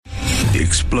The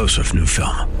explosive new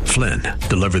film, Flynn,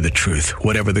 deliver the truth,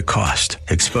 whatever the cost,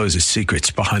 exposes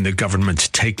secrets behind the government's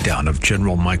takedown of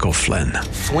General Michael Flynn.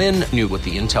 Flynn knew what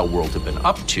the intel world had been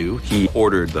up to. He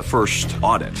ordered the first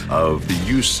audit of the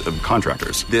use of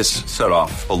contractors. This set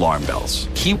off alarm bells.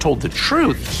 He told the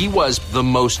truth. He was the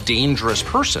most dangerous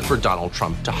person for Donald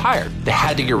Trump to hire. They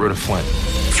had to get rid of Flynn.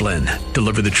 Flynn,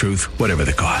 deliver the truth, whatever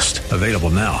the cost. Available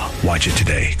now. Watch it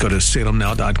today. Go to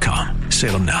salemnow.com.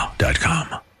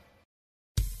 salemnow.com.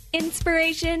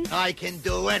 Inspiration. I can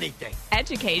do anything.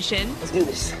 Education. Let's do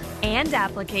this. And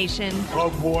application. Oh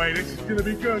boy, this is gonna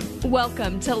be good.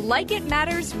 Welcome to Like It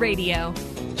Matters Radio.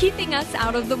 Keeping us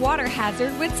out of the water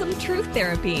hazard with some truth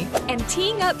therapy. And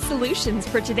teeing up solutions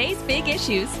for today's big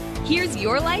issues. Here's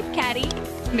your life caddy,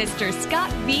 Mr.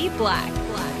 Scott V. Black.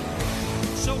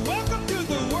 So welcome to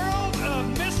the world of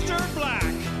Mr. Black.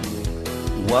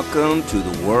 Welcome to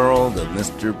the world of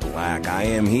Mr. Black. I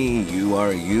am he, you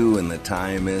are you, and the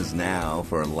time is now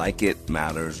for Like It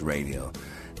Matters Radio.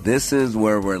 This is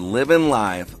where we're living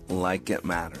life like it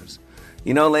matters.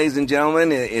 You know, ladies and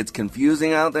gentlemen, it's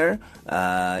confusing out there.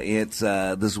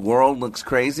 This world looks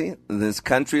crazy. This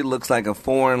country looks like a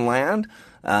foreign land.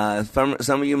 Some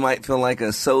of you might feel like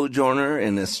a sojourner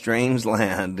in a strange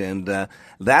land, and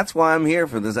that's why I'm here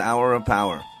for this hour of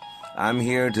power. I'm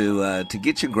here to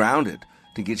get you grounded,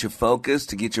 to get you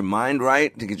focused, to get your mind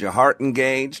right, to get your heart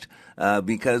engaged,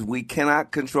 because we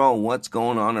cannot control what's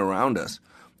going on around us,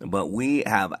 but we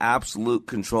have absolute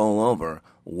control over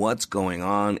what's going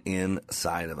on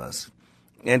inside of us.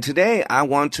 And today I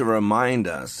want to remind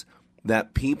us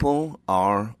that people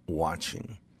are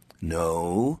watching.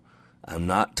 No, I'm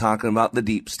not talking about the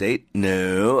deep state.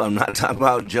 No, I'm not talking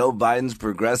about Joe Biden's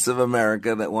progressive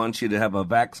America that wants you to have a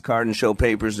vax card and show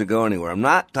papers to go anywhere. I'm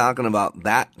not talking about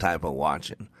that type of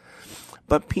watching.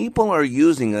 But people are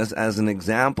using us as an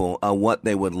example of what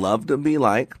they would love to be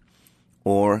like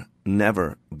or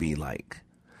never be like.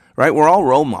 Right? We're all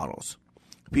role models.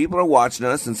 People are watching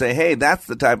us and say, hey, that's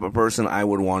the type of person I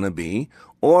would want to be.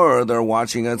 Or they're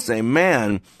watching us and say,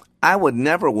 man, I would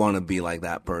never want to be like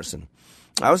that person.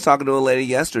 I was talking to a lady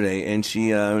yesterday, and she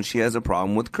has a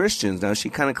problem with Christians. Now, she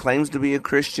kind of claims to be a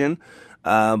Christian,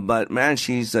 but man,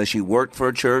 she worked for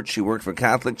a church, she worked for a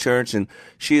Catholic church, and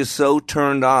she is so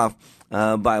turned off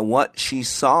by what she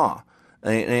saw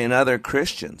in other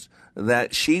Christians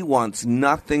that she wants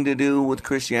nothing to do with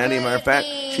Christianity. Matter of fact,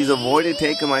 she's avoided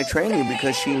taking my training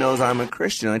because she knows I'm a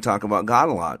Christian. I talk about God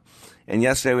a lot. And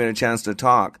yesterday we had a chance to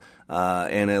talk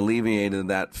and alleviated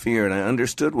that fear, and I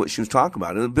understood what she was talking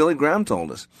about. Billy Graham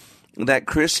told us that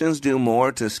Christians do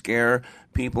more to scare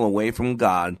people away from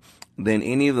God than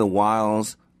any of the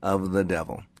wiles of the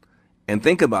devil. And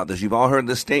think about this. You've all heard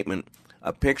this statement,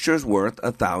 a picture's worth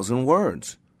 1,000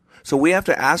 words. So we have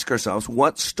to ask ourselves,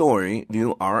 what story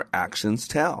do our actions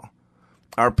tell?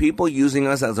 Are people using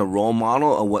us as a role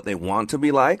model of what they want to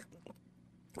be like?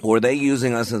 Or are they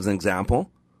using us as an example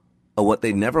of what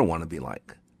they never want to be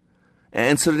like?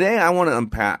 And so today I want to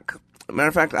unpack. Matter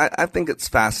of fact, I think it's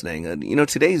fascinating. You know,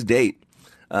 today's date,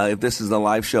 if this is a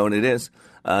live show, and it is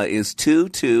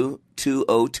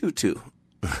 222022.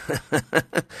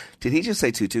 Did he just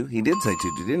say 22? He did say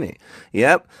 22, didn't he?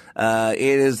 Yep. It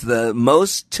is the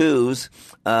most twos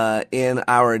in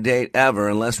our date ever,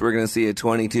 unless we're going to see a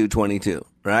 2222,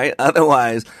 right?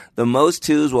 Otherwise, the most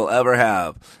twos we'll ever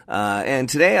have. And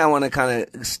today I want to kind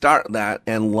of start that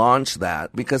and launch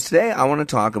that, because today I want to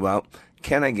talk about,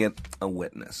 can I get a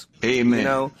witness? Amen. You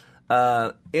know,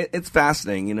 it's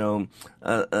fascinating. You know,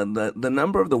 the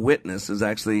number of the witness is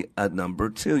actually a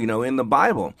number 2. You know, in the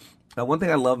Bible, one thing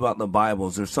I love about the Bible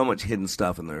is there's so much hidden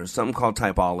stuff in there. There's something called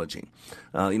typology.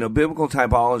 You know, biblical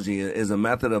typology is a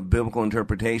method of biblical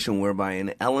interpretation whereby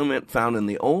an element found in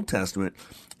the Old Testament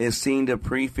is seen to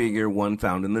prefigure one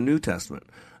found in the New Testament.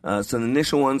 So the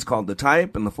initial one's called the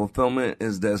type, and the fulfillment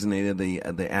is designated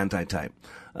the antitype.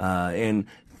 And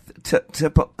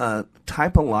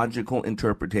typological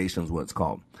interpretation is what it's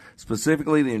called.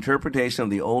 Specifically, the interpretation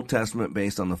of the Old Testament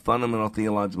based on the fundamental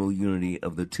theological unity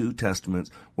of the two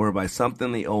testaments, whereby something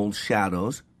in the Old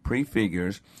shadows,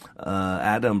 prefigures,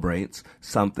 adumbrates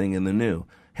something in the New.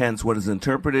 Hence, what is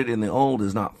interpreted in the Old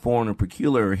is not foreign or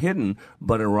peculiar or hidden,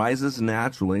 but arises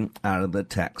naturally out of the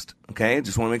text. Okay?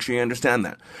 Just want to make sure you understand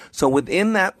that. So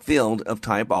within that field of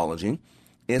typology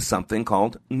is something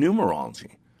called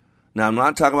numerology. Now, I'm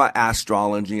not talking about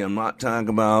astrology. I'm not talking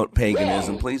about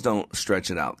paganism. Please don't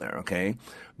stretch it out there, okay?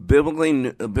 Biblical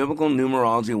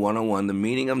numerology 101, the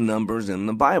meaning of numbers in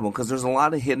the Bible, because there's a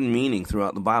lot of hidden meaning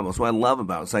throughout the Bible. That's what I love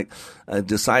about it. It's like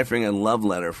deciphering a love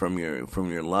letter from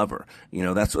your lover. You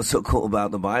know, that's what's so cool about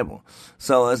the Bible.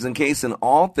 So, as in case in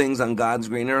all things on God's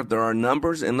green earth, there are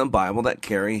numbers in the Bible that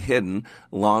carry hidden,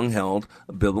 long-held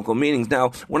biblical meanings. Now,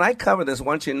 when I cover this, I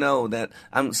want you to know that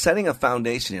I'm setting a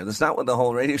foundation here. That's not what the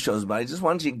whole radio show is about. I just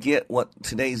want you to get what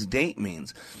today's date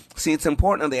means. See, it's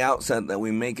important at the outset that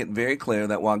we make it very clear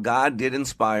that while God did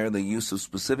inspire the use of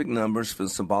specific numbers for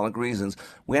symbolic reasons,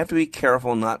 we have to be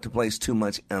careful not to place too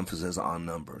much emphasis on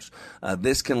numbers.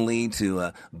 This can lead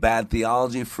to bad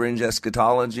theology, fringe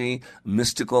eschatology,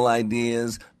 mystical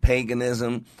ideas,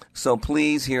 paganism. So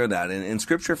please hear that. And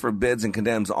Scripture forbids and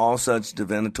condemns all such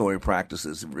divinatory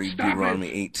practices. Read Deuteronomy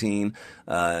 18.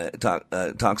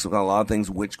 Talks about a lot of things,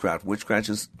 witchcraft. Witchcraft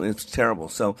it's terrible.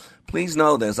 So please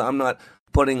know this. I'm not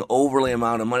putting overly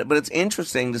amount of money. But it's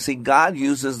interesting to see God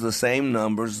uses the same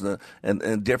numbers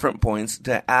at different points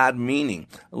to add meaning,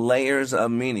 layers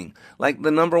of meaning. Like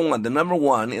the number one. The number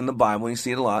one in the Bible, you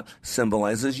see it a lot,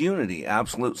 symbolizes unity,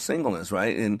 absolute singleness,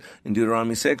 right? In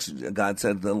Deuteronomy 6, God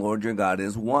said, the Lord your God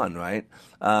is one, right?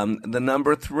 The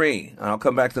number 3, and I'll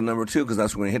come back to number 2 because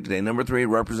that's what we're going to hit today. Number 3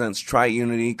 represents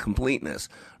triunity, completeness,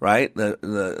 right?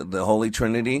 The Holy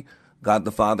Trinity, God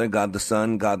the Father, God the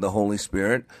Son, God the Holy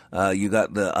Spirit. You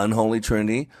got the unholy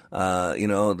Trinity,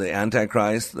 the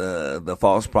Antichrist, the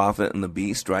false prophet, and the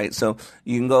beast, right? So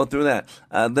you can go through that.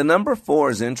 The number 4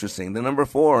 is interesting. The number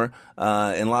 4,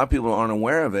 and a lot of people aren't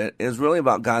aware of it, is really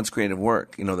about God's creative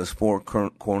work. You know, there's 4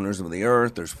 corners of the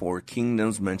earth. There's 4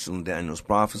 kingdoms mentioned in Daniel's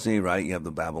prophecy, right? You have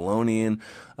the Babylonian.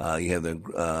 You have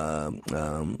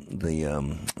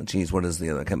what is the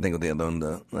other? I can't think of the other one.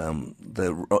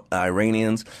 The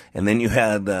Iranians, and then you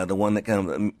had the one that kind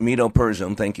of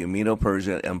Medo-Persian. Thank you,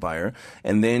 Medo-Persia Empire,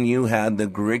 and then you had the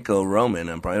Greco-Roman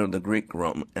Empire, the Greek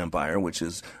Roman Empire, which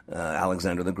is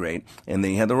Alexander the Great, and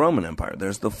then you had the Roman Empire.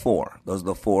 There's the 4. Those are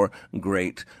the 4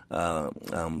 great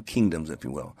kingdoms, if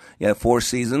you will. You have 4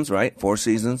 seasons, right? 4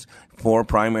 seasons, 4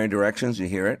 primary directions. You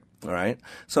hear it. All right.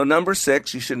 So number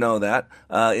 6, you should know that,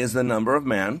 is the number of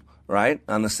man, right?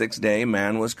 On the 6th day,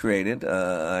 man was created.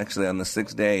 Actually, on the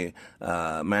 6th day,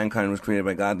 mankind was created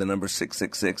by God. The number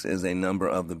 666 is a number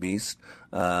of the beast.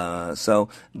 So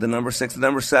the number 6, the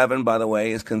number 7, by the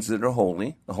way, is considered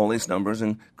holy. The holiest numbers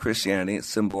in Christianity. It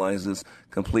symbolizes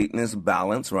completeness,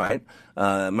 balance, right?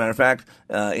 Matter of fact,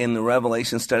 in the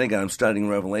Revelation study, I'm studying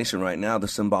Revelation right now, the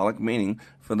symbolic meaning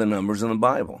for the numbers in the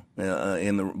Bible.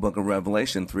 In the book of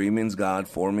Revelation, 3 means God,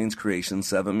 4 means creation,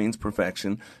 7 means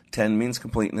perfection, 10 means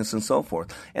completeness, and so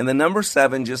forth. And the number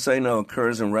 7, just so you know,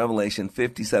 occurs in Revelation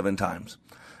 57 times.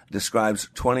 Describes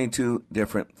 22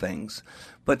 different things.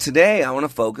 But today I want to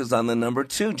focus on the number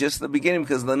 2, just the beginning,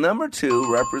 because the number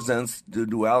 2 represents the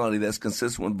duality that's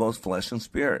consistent with both flesh and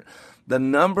spirit. The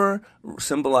number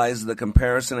symbolizes the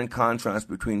comparison and contrast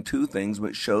between 2 things,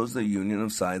 but shows the union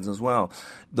of sides as well.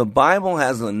 The Bible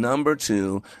has the number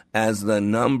 2 as the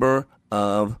number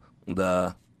of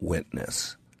the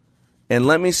witness. And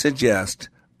let me suggest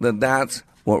that that's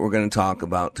what we're going to talk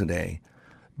about today.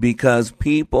 Because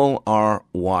people are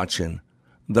watching.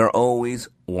 They're always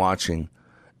watching.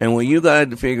 And what you got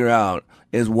to figure out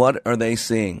is, what are they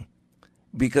seeing?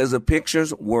 Because a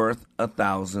picture's worth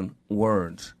 1,000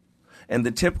 words. And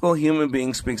the typical human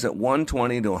being speaks at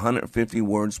 120 to 150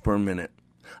 words per minute.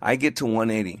 I get to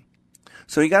 180.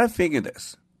 So you got to figure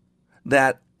this,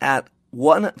 that at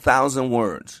 1,000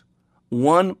 words,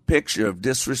 one picture of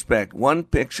disrespect, one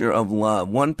picture of love,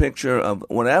 one picture of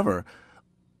whatever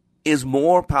is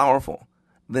more powerful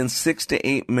than 6 to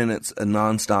 8 minutes of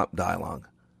nonstop dialogue.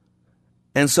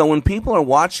 And so when people are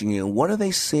watching you, what are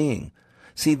they seeing?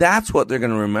 See, that's what they're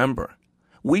going to remember.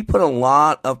 We put a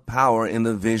lot of power in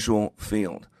the visual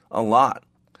field. A lot.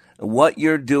 What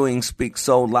you're doing speaks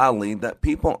so loudly that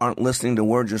people aren't listening to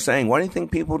words you're saying. Why do you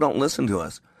think people don't listen to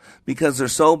us? Because they're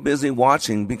so busy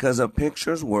watching, because a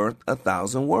picture's worth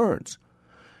 1,000 words.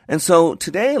 And so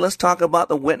today, let's talk about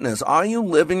the witness. Are you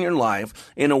living your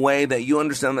life in a way that you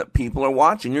understand that people are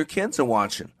watching? Your kids are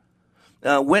watching.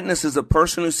 Witness is a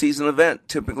person who sees an event,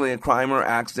 typically a crime or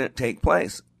accident, take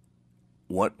place.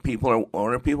 What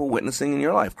are people witnessing in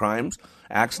your life? Crimes,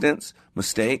 accidents,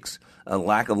 mistakes, a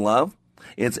lack of love.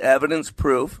 It's evidence,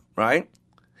 proof, right?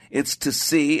 It's to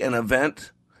see an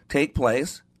event take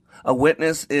place. A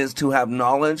witness is to have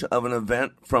knowledge of an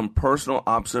event from personal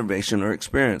observation or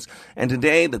experience. And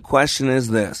today the question is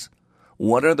this: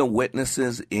 what are the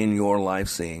witnesses in your life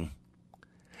seeing?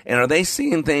 And are they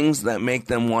seeing things that make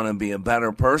them want to be a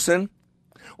better person?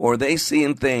 Or are they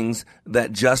seeing things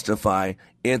that justify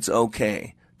it's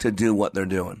okay to do what they're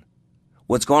doing?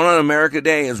 What's going on in America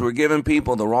today is we're giving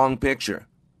people the wrong picture.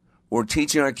 We're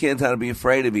teaching our kids how to be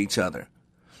afraid of each other.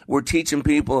 We're teaching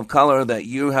people of color that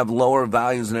you have lower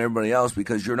values than everybody else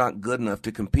because you're not good enough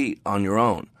to compete on your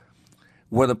own.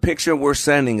 Where the picture we're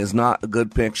sending is not a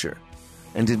good picture.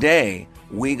 And today,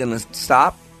 we're going to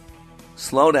stop,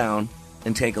 slow down,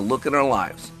 and take a look at our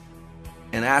lives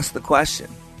and ask the question,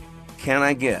 can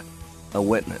I get a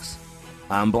witness?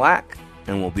 I'm Black,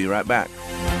 and we'll be right back.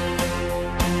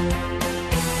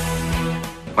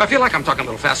 Well, I feel like I'm talking a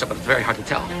little faster, but it's very hard to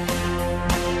tell.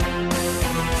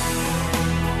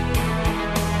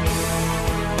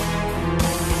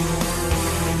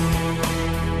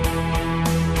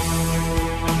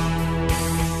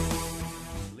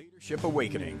 Leadership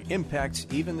Awakening impacts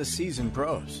even the seasoned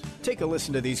pros. Take a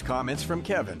listen to these comments from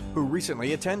Kevin, who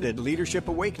recently attended Leadership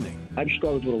Awakening. I've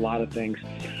struggled with a lot of things.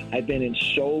 I've been in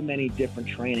so many different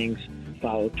trainings,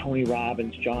 followed Tony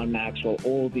Robbins, John Maxwell,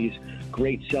 all these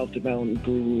great self-development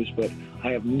gurus, but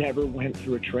I have never went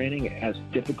through a training as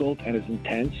difficult and as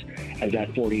intense as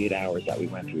that 48 hours that we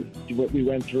went through. What we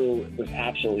went through was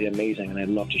absolutely amazing, and I'd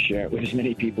love to share it with as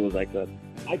many people as I could.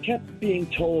 I kept being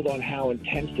told on how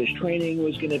intense this training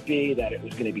was going to be, that it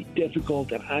was going to be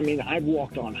difficult, and I mean, I've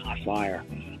walked on hot fire.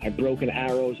 I've broken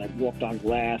arrows, I've walked on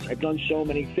glass, I've done so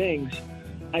many things.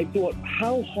 I thought,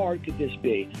 how hard could this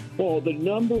be? Well, the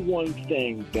number one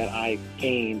thing that I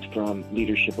gained from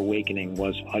Leadership Awakening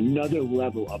was another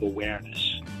level of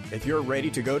awareness. If you're ready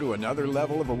to go to another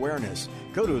level of awareness,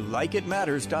 go to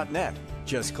likeitmatters.net.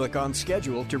 Just click on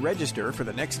schedule to register for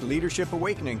the next Leadership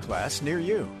Awakening class near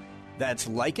you. That's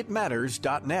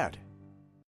likeitmatters.net.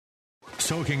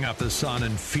 Soaking up the sun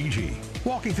in Fiji,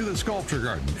 walking through the Sculpture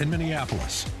Garden in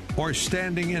Minneapolis, or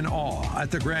standing in awe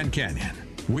at the Grand Canyon.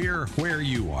 We're where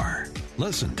you are.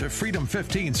 Listen to Freedom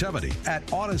 1570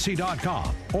 at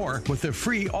Odyssey.com or with the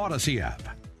free Odyssey app.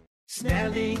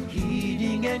 Snelling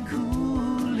Heating and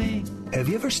Cooling. Have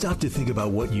you ever stopped to think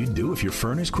about what you'd do if your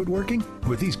furnace quit working?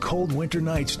 With these cold winter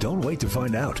nights, don't wait to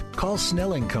find out. Call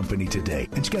Snelling Company today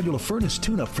and schedule a furnace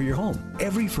tune-up for your home.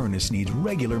 Every furnace needs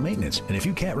regular maintenance, and if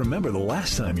you can't remember the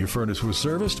last time your furnace was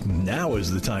serviced, now is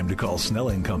the time to call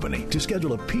Snelling Company to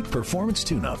schedule a peak performance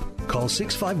tune-up. Call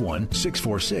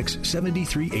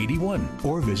 651-646-7381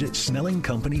 or visit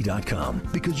snellingcompany.com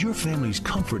because your family's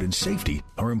comfort and safety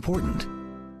are important.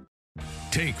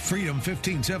 Take Freedom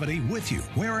 1570 with you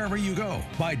wherever you go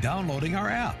by downloading our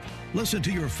app. Listen to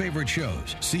your favorite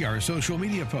shows, see our social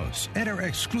media posts, enter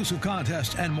exclusive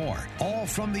contests, and more, all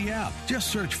from the app.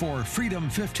 Just search for Freedom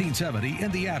 1570 in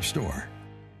the App Store.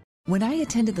 When I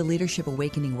attended the Leadership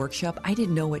Awakening workshop, I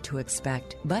didn't know what to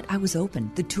expect, but I was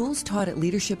open. The tools taught at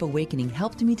Leadership Awakening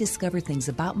helped me discover things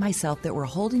about myself that were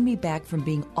holding me back from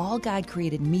being all God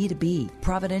created me to be.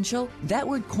 Providential? That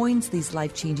word coins these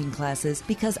life-changing classes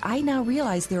because I now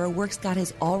realize there are works God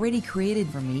has already created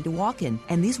for me to walk in,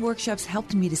 and these workshops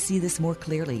helped me to see this more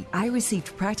clearly. I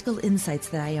received practical insights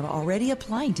that I am already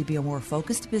applying to be a more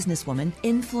focused businesswoman,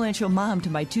 influential mom to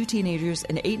my 2 teenagers,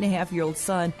 an 8.5-year-old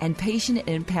son, and patient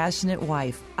and passionate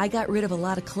wife. I got rid of a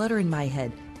lot of clutter in my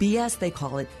head. BS, they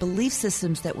call it, belief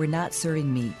systems that were not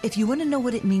serving me. If you want to know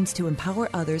what it means to empower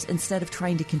others instead of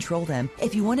trying to control them,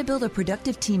 if you want to build a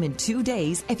productive team in 2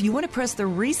 days, if you want to press the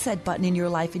reset button in your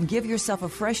life and give yourself a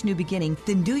fresh new beginning,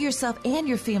 then do yourself and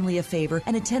your family a favor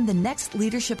and attend the next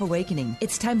Leadership Awakening.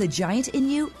 It's time the giant in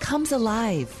you comes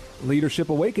alive. Leadership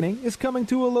Awakening is coming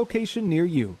to a location near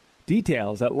you.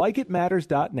 Details at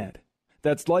likeitmatters.net.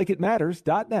 That's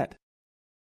likeitmatters.net.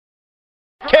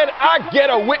 Can I get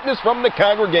a witness from the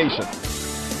congregation?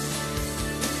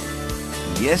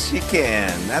 Yes, you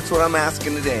can. That's what I'm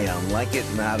asking today on Like It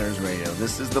Matters Radio.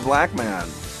 This is the Black Man,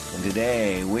 and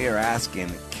today we are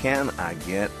asking, can I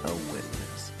get a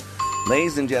witness?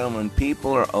 Ladies and gentlemen,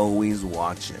 people are always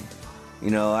watching.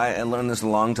 You know, I learned this a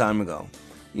long time ago.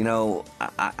 You know,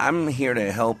 I'm here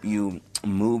to help you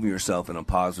move yourself in a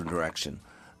positive direction.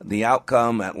 The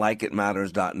outcome at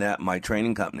likeitmatters.net, my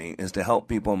training company, is to help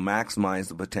people maximize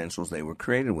the potentials they were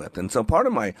created with. And so part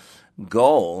of my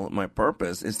goal, my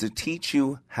purpose, is to teach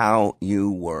you how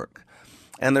you work.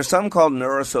 And there's something called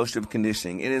neuroassociative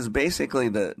conditioning. It is basically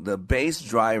the base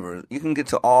driver. You can get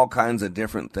to all kinds of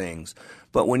different things.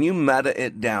 But when you meta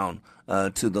it down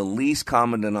to the least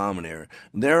common denominator,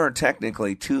 there are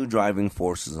technically 2 driving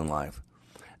forces in life.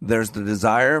 There's the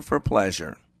desire for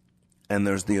pleasure, and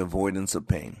there's the avoidance of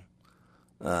pain.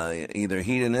 Either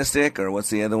hedonistic or what's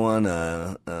the other one?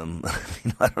 I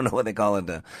don't know what they call it,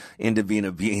 into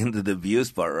the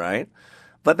abuse part, right?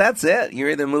 But that's it. You're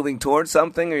either moving towards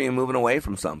something or you're moving away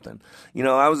from something. You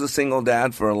know, I was a single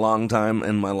dad for a long time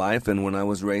in my life, and when I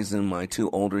was raising my 2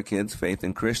 older kids, Faith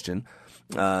and Christian,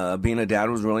 being a dad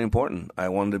was really important. I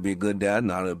wanted to be a good dad,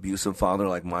 not an abusive father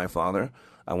like my father.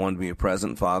 I wanted to be a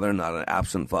present father, not an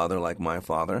absent father like my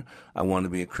father. I wanted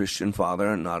to be a Christian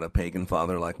father, not a pagan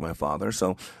father like my father.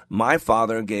 So my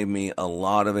father gave me a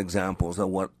lot of examples of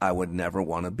what I would never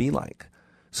want to be like.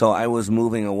 So I was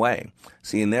moving away.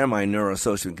 See, in there, my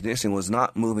neurosocial conditioning was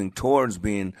not moving towards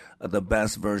being the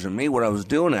best version of me. What I was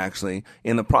doing, actually,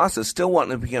 in the process, still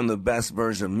wanting to become the best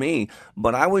version of me,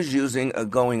 but I was using a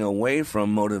going away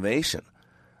from motivation.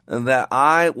 That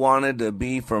I wanted to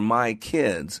be for my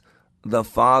kids the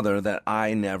father that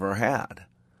I never had.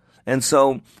 And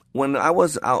so when I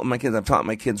was out with my kids, I've taught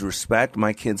my kids respect.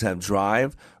 My kids have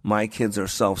drive. My kids are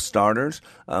self-starters.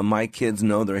 My kids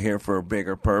know they're here for a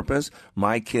bigger purpose.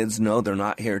 My kids know they're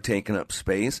not here taking up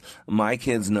space. My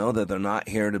kids know that they're not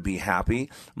here to be happy.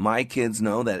 My kids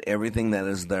know that everything that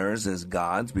is theirs is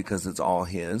God's because it's all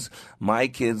His. My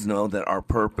kids know that our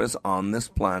purpose on this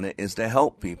planet is to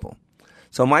help people.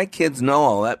 So my kids know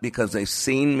all that because they've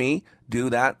seen me do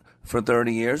that for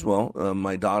 30 years. Well,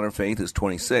 my daughter Faith is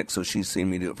 26, so she's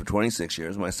seen me do it for 26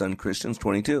 years. My son Christian's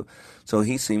 22, so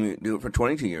he's seen me do it for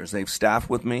 22 years. They've staffed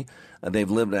with me. They've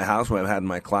lived in a house where I've had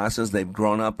my classes. They've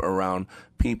grown up around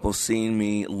people seeing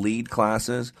me lead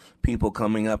classes, people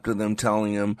coming up to them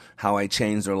telling them how I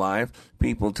changed their life,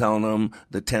 people telling them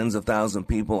the tens of thousands of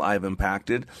people I've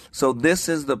impacted. So this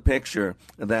is the picture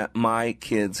that my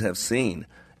kids have seen.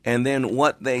 And then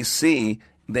what they see,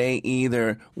 they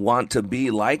either want to be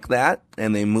like that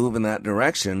and they move in that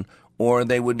direction, or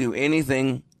they would do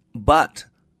anything but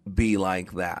be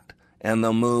like that. And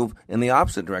they'll move in the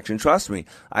opposite direction. Trust me,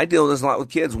 I deal with this a lot with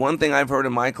kids. One thing I've heard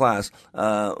in my class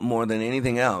more than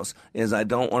anything else is I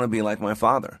don't want to be like my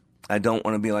father. I don't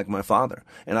want to be like my father.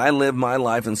 And I live my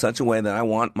life in such a way that I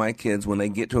want my kids, when they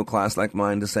get to a class like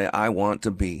mine, to say, I want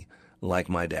to be like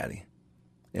my daddy.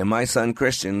 And my son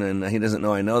Christian, and he doesn't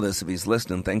know I know this if he's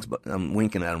listening, thanks, but I'm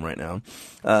winking at him right now,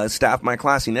 staffed my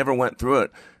class. He never went through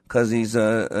it because he's,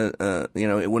 it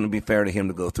wouldn't be fair to him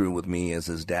to go through with me as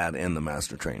his dad and the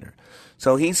master trainer.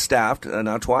 So he's staffed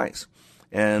now twice.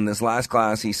 And this last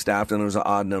class he staffed, and there was an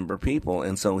odd number of people,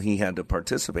 and so he had to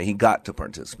participate. He got to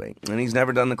participate, and he's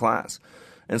never done the class.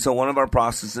 And so one of our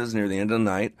processes near the end of the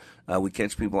night, we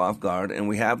catch people off guard, and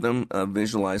we have them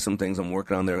visualize some things I'm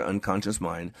working on their unconscious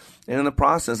mind. And in the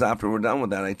process, after we're done with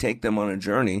that, I take them on a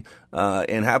journey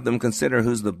and have them consider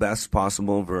who's the best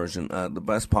possible version, the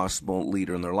best possible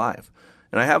leader in their life.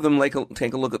 And I have them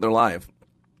take a look at their life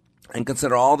and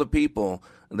consider all the people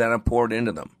that have poured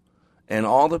into them and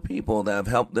all the people that have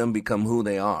helped them become who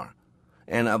they are.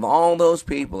 And of all those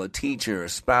people, a teacher, a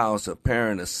spouse, a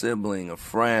parent, a sibling, a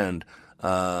friend,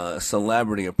 a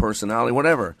celebrity, a personality,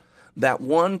 whatever, that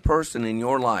one person in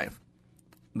your life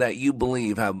that you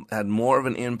believe had more of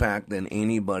an impact than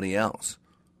anybody else.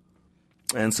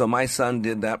 And so my son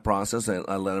did that process.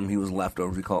 I let him, he was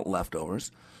leftovers, we call it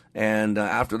leftovers. And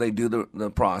after they do the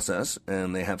process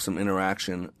and they have some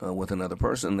interaction with another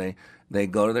person, they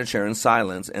go to their chair in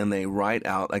silence and they write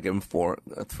out, I give them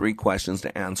 3 questions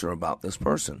to answer about this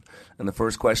person. And the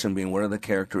first question being, what are the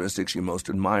characteristics you most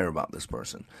admire about this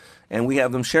person? And we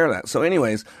have them share that. So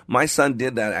anyways, my son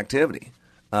did that activity.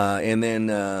 And then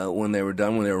when they were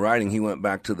done, when they were writing, he went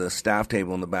back to the staff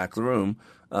table in the back of the room.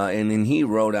 And then he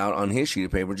wrote out on his sheet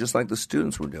of paper, just like the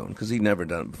students were doing, because he'd never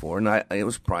done it before. And it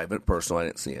was private, personal, I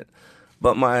didn't see it.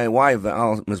 But my wife,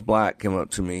 Ms. Black, came up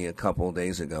to me a couple of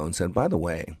days ago and said, by the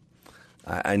way,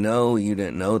 I know you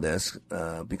didn't know this,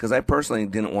 because I personally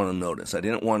didn't want to notice. I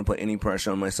didn't want to put any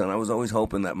pressure on my son. I was always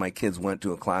hoping that my kids went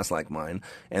to a class like mine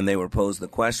and they were posed the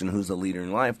question, who's the leader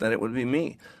in life, that it would be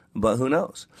me. But who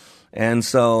knows? And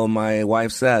so my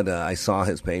wife said, I saw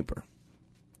his paper,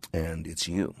 and it's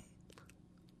you.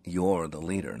 You're the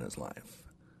leader in his life.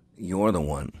 You're the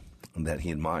one that he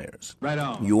admires. Right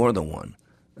on. You're the one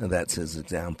that's his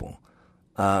example.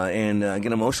 And I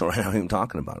get emotional right now even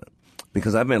talking about it,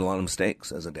 because I've made a lot of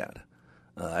mistakes as a dad.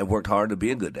 I've worked hard to be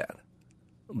a good dad,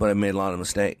 but I've made a lot of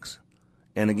mistakes.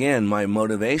 And again, my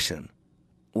motivation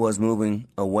was moving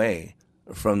away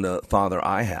from the father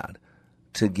I had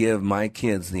to give my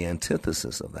kids the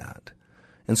antithesis of that.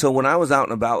 And so when I was out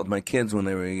and about with my kids when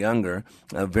they were younger,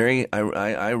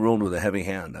 I ruled with a heavy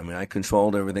hand. I mean, I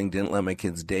controlled everything, didn't let my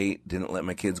kids date, didn't let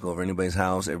my kids go over anybody's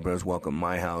house. Everybody was welcome at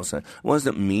my house. I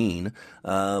wasn't mean,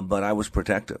 but I was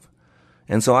protective.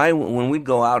 And so when we'd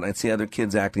go out and I'd see other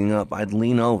kids acting up, I'd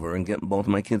lean over and get both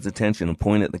of my kids' attention and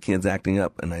point at the kids acting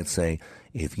up, and I'd say,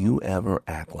 if you ever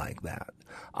act like that,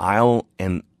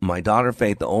 and my daughter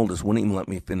Faith, the oldest, wouldn't even let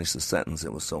me finish the sentence.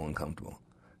 It was so uncomfortable.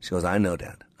 She goes, I know,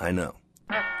 Dad, I know.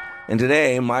 And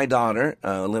today, my daughter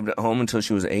lived at home until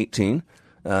she was 18.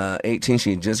 18,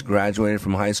 she had just graduated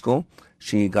from high school.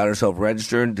 She got herself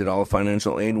registered, did all the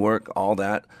financial aid work, all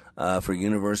that, for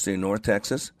University of North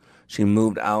Texas. She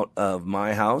moved out of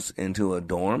my house into a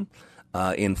dorm.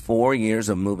 In 4 years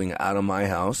of moving out of my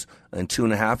house, in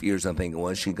 2.5 years, I think it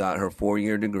was, she got her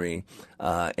 4-year degree.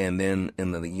 And then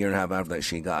in the year and a half after that,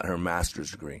 she got her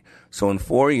master's degree. So in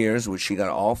 4 years, which she got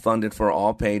all funded for,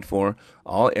 all paid for,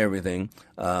 all everything,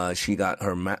 she got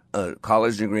her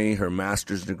college degree, her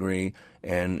master's degree,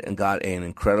 and got an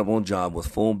incredible job with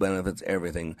full benefits,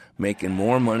 everything, making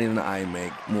more money than I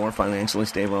make, more financially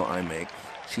stable than I make.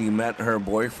 She met her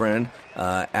boyfriend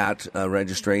at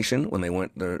registration when they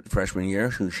went their freshman year,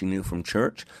 who she knew from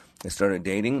church. They started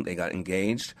dating. They got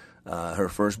engaged. Her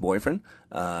first boyfriend.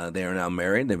 They are now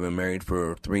married. They've been married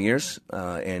for 3 years,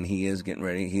 and he is getting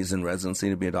ready. He's in residency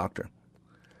to be a doctor.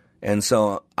 And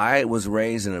so I was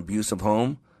raised in an abusive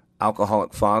home,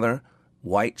 alcoholic father,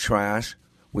 white trash.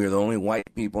 We were the only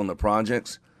white people in the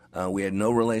projects. We had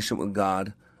no relationship with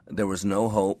God. There was no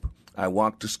hope. I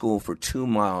walked to school for 2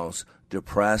 miles,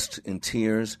 depressed, in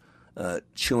tears,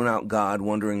 chewing out God,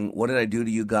 wondering, what did I do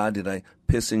to you, God? Did I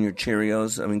piss in your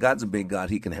Cheerios? I mean, God's a big God.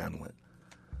 He can handle it.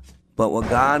 But what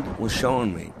God was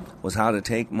showing me was how to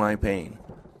take my pain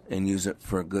and use it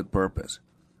for a good purpose.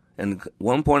 And at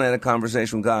one point I had a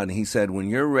conversation with God, and he said, when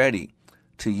you're ready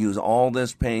to use all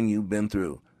this pain you've been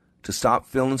through, to stop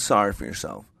feeling sorry for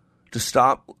yourself, to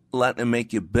stop letting it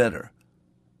make you bitter,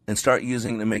 and start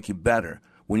using it to make you better,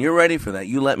 when you're ready for that,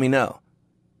 you let me know.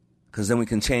 Because then we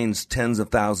can change tens of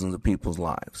thousands of people's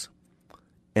lives.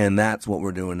 And that's what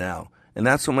we're doing now. And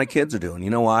that's what my kids are doing. You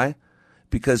know why?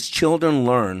 Because children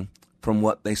learn from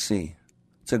what they see.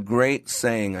 It's a great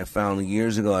saying I found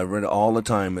years ago. I read it all the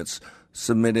time. It's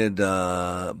submitted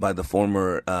by the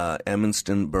former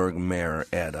Emmonstonburg mayor,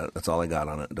 Ed. That's all I got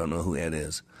on it. Don't know who Ed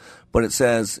is. But it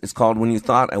says, it's called When You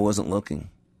Thought I Wasn't Looking.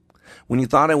 When you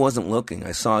thought I wasn't looking,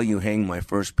 I saw you hang my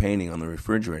first painting on the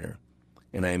refrigerator,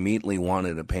 and I immediately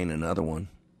wanted to paint another one.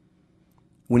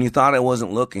 When you thought I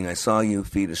wasn't looking, I saw you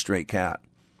feed a stray cat,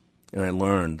 and I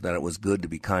learned that it was good to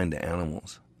be kind to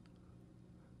animals.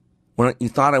 When you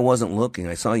thought I wasn't looking,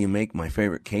 I saw you make my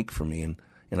favorite cake for me,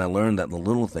 and I learned that the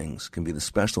little things can be the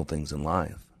special things in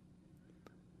life.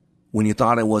 When you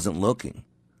thought I wasn't looking,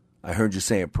 I heard you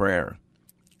say a prayer,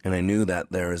 and I knew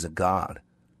that there is a God,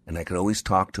 and I could always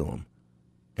talk to him,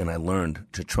 and I learned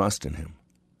to trust in him.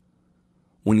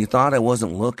 When you thought I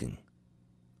wasn't looking,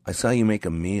 I saw you make a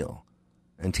meal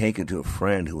and take it to a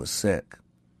friend who was sick,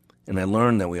 and I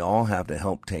learned that we all have to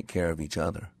help take care of each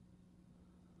other.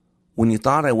 When you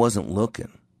thought I wasn't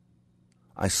looking,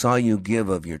 I saw you give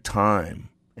of your time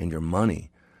and your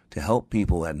money to help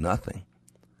people who had nothing,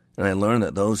 and I learned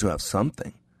that those who have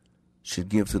something should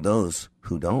give to those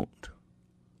who don't.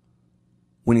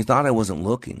 When you thought I wasn't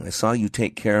looking, I saw you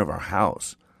take care of our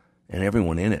house and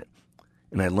everyone in it,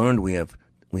 and I learned we have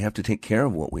to take care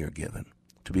of what we are given,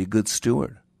 to be a good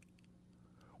steward.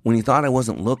 When you thought I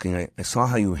wasn't looking, I saw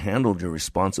how you handled your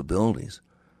responsibilities,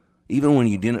 even when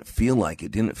you didn't feel like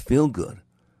it, didn't feel good.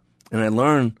 And I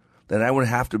learned that I would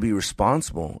have to be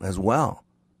responsible as well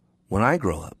when I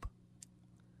grow up.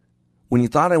 When you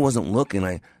thought I wasn't looking,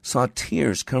 I saw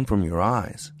tears come from your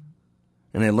eyes.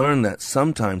 And I learned that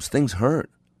sometimes things hurt,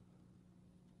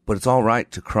 but it's all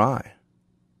right to cry.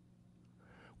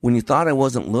 When you thought I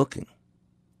wasn't looking,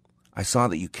 I saw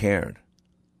that you cared,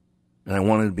 and I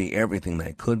wanted to be everything that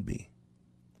I could be.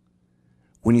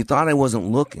 When you thought I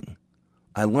wasn't looking,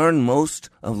 I learned most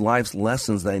of life's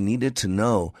lessons that I needed to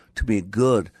know to be a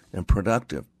good and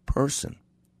productive person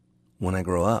when I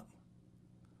grow up.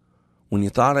 When you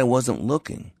thought I wasn't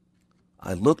looking,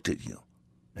 I looked at you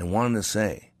and wanted to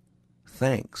say,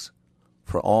 thanks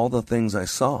for all the things I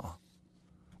saw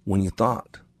when you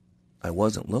thought I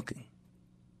wasn't looking.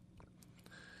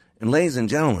 And ladies and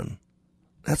gentlemen,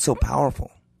 that's so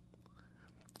powerful.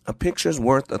 A picture's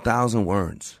worth 1,000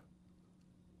 words.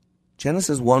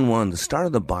 Genesis 1:1, the start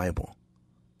of the Bible.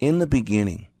 In the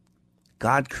beginning,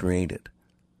 God created.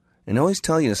 And I always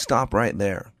tell you to stop right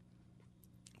there,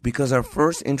 because our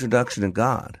first introduction to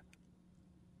God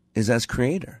is as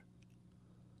creator.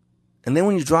 And then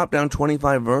when you drop down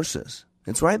 25 verses,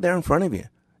 it's right there in front of you.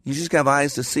 You just have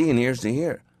eyes to see and ears to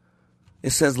hear.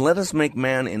 It says, let us make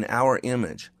man in our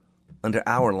image, under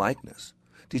our likeness.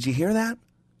 Did you hear that?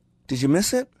 Did you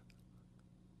miss it?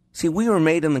 See, we were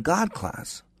made in the God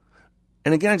class.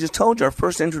 And again, I just told you, our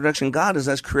first introduction to God is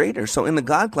as creator. So in the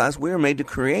God class, we were made to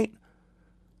create.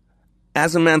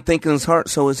 As a man thinks in his heart,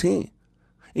 so is he.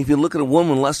 If you look at a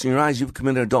woman with lust in your eyes, you've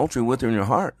committed adultery with her in your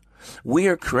heart. We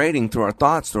are creating through our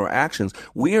thoughts, through our actions.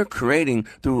 We are creating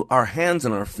through our hands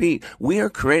and our feet. We are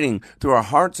creating through our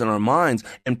hearts and our minds.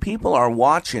 And people are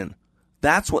watching.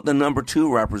 That's what the number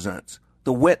 2 represents,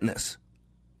 the witness.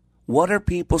 What are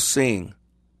people seeing?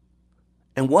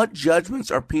 And what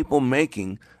judgments are people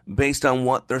making based on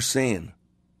what they're seeing?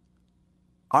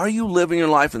 Are you living your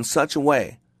life in such a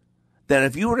way that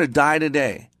if you were to die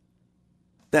today,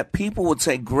 that people would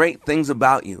say great things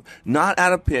about you, not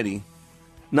out of pity,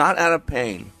 not out of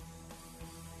pain,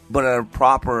 but out of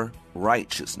proper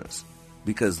righteousness,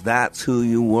 because that's who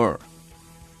you were,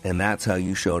 and that's how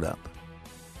you showed up.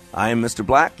 I am Mr.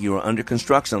 Black. You are under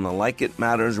construction on the Like It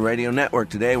Matters Radio Network.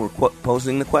 Today we're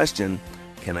posing the question,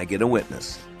 can I get a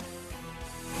witness?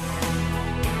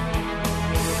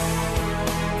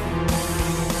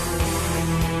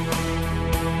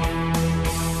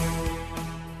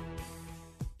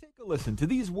 Listen to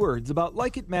these words about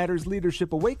Like It Matters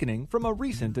Leadership Awakening from a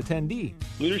recent attendee.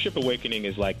 Leadership Awakening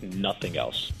is like nothing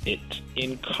else. It's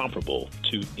incomparable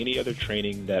to any other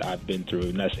training that I've been through,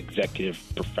 and that's executive,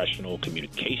 professional,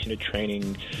 communication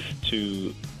training,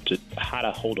 to how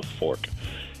to hold a fork.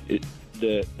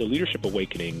 The Leadership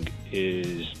Awakening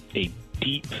is a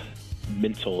deep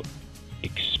mental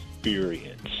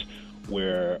experience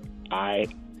where I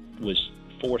was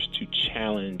forced to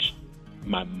challenge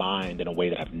my mind in a way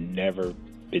that I've never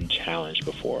been challenged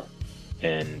before,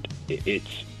 and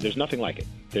there's nothing like it.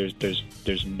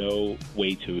 There's no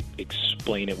way to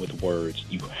explain it with words.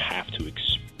 You have to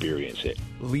experience it.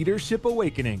 Leadership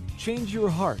Awakening. Change your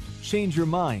heart, change your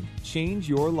mind, change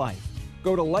your life.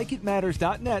 Go to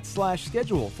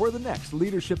likeitmatters.net/schedule for the next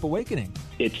Leadership Awakening.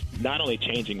 It's not only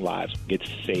changing lives, it's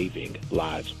saving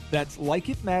lives. That's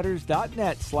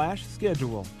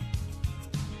likeitmatters.net/schedule.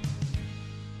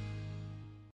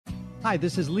 Hi,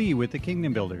 this is Lee with the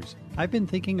Kingdom Builders. I've been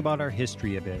thinking about our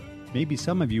history a bit. Maybe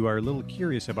some of you are a little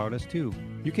curious about us too.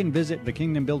 You can visit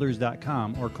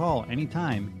thekingdombuilders.com or call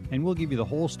anytime and we'll give you the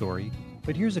whole story.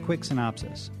 But here's a quick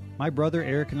synopsis. My brother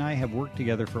Eric and I have worked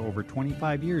together for over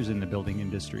 25 years in the building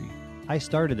industry. I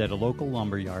started at a local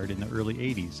lumber yard in the early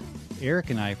 80s.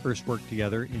 Eric and I first worked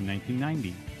together in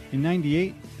 1990. In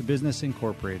 98, the business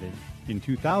incorporated. In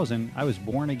 2000, I was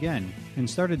born again and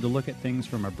started to look at things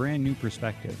from a brand new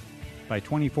perspective. By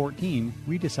 2014,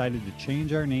 we decided to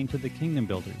change our name to the Kingdom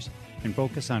Builders and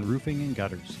focus on roofing and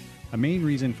gutters. A main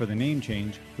reason for the name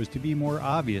change was to be more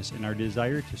obvious in our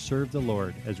desire to serve the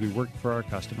Lord as we worked for our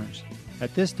customers.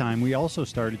 At this time, we also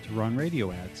started to run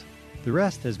radio ads. The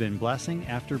rest has been blessing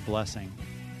after blessing.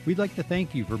 We'd like to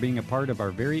thank you for being a part of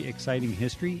our very exciting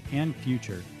history and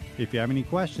future. If you have any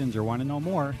questions or want to know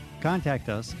more, contact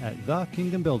us at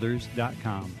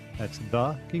thekingdombuilders.com. That's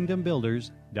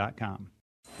thekingdombuilders.com.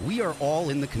 We are all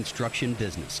in the construction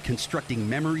business, constructing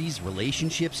memories,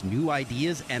 relationships, new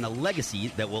ideas, and a legacy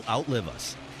that will outlive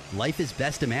us. Life is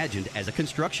best imagined as a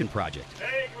construction project.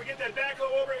 Hey, can we get that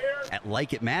backhoe over here? At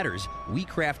Like It Matters, we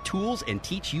craft tools and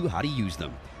teach you how to use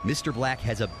them. Mr. Black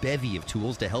has a bevy of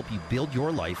tools to help you build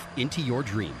your life into your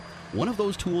dream. One of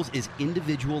those tools is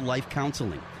individual life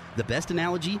counseling. The best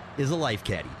analogy is a life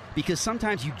caddy, because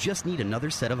sometimes you just need another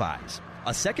set of eyes.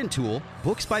 A second tool,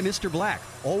 Books by Mr. Black,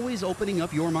 always opening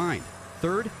up your mind.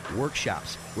 Third,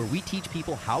 workshops, where we teach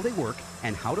people how they work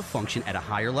and how to function at a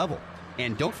higher level.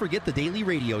 And don't forget the daily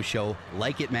radio show,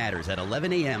 Like It Matters, at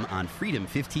 11 a.m. on Freedom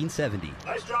 1570.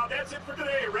 Nice job. That's it for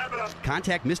today. Wrap it up.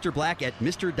 Contact Mr. Black at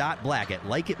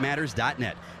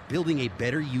mr.black@likeitmatters.net. Building a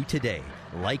better you today.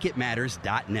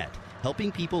 Likeitmatters.net.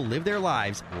 Helping people live their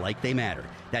lives like they matter.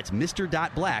 That's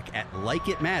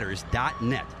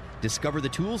mr.black@likeitmatters.net. Discover the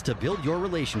tools to build your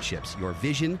relationships, your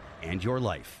vision, and your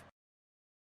life.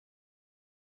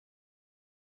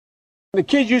 The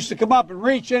kids used to come up and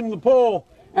reach in the pool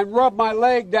and rub my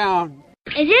leg down.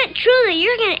 Is it true that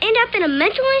you're going to end up in a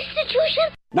mental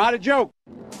institution? Not a joke.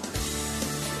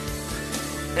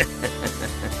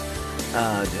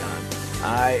 John,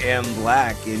 I am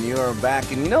Black, and you're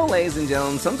back. And you know, ladies and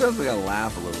gentlemen, sometimes we gotta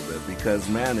laugh a little bit because,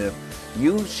 man, if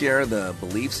you share the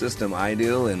belief system I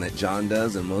do and that John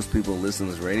does and most people listen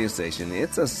to this radio station,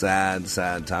 it's a sad,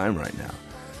 sad time right now.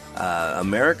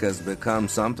 America has become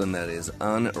something that is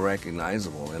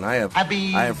unrecognizable. And I have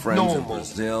friends in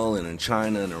Brazil and in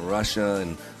China and in Russia,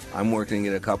 and I'm working to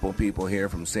get a couple of people here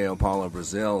from Sao Paulo,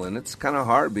 Brazil, and it's kind of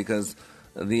hard because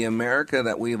the America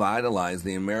that we've idolized,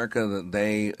 the America that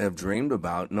they have dreamed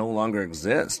about, no longer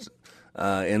exists.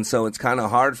 And so it's kind of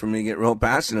hard for me to get real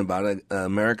passionate about it.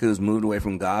 America who's moved away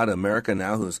from God, America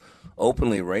now who's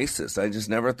openly racist. I just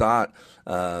never thought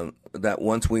that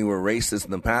once we were racist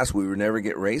in the past, we would never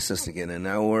get racist again, and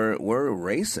now we're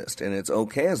racist, and it's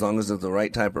okay as long as it's the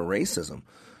right type of racism.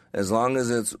 As long as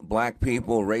it's black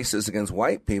people racist against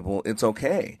white people, it's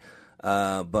okay.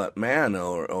 But man,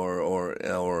 or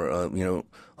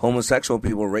homosexual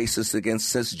people racist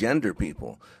against cisgender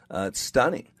people, it's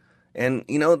stunning. And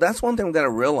that's one thing we got to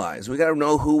realize. We got to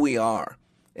know who we are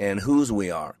and whose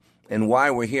we are and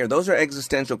why we're here. Those are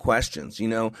existential questions.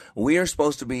 We are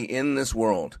supposed to be in this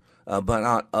world, but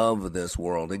not of this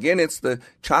world. Again, it's the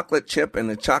chocolate chip and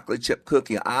the chocolate chip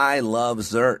cookie. I love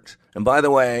Zert. And by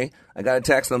the way, I got a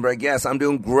text on the break. Yes, I'm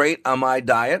doing great on my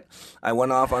diet. I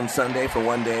went off on Sunday for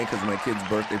one day because my kid's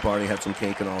birthday party had some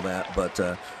cake and all that.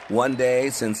 But one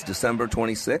day since December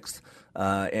 26th,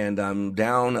 and I'm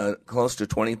down close to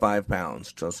 25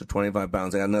 pounds. I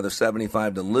got another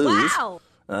 75 to lose. Wow.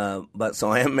 But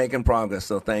so I am making progress,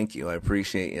 so thank you. I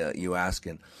appreciate you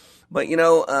asking. But,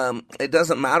 it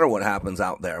doesn't matter what happens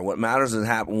out there. What matters is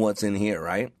what's in here,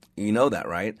 right? You know that,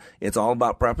 right? It's all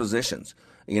about prepositions.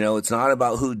 It's not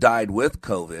about who died with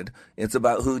COVID. It's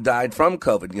about who died from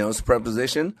COVID. It's a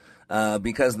preposition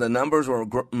because the numbers were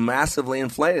massively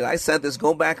inflated. I said this,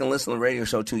 go back and listen to the radio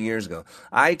show 2 years ago.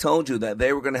 I told you that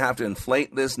they were going to have to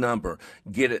inflate this number,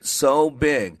 get it so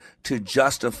big to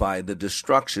justify the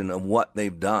destruction of what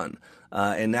they've done.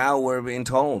 And now we're being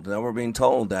told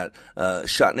that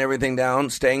shutting everything down,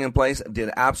 staying in place,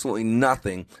 did absolutely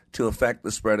nothing to affect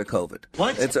the spread of COVID.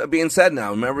 What? It's being said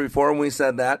now. Remember before when we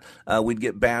said that, we'd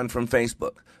get banned from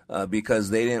Facebook because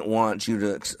they didn't want you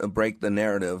to break the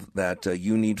narrative that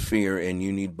you need fear and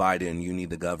you need Biden, you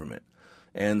need the government.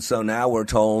 And so now we're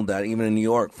told that even in New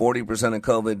York, 40% of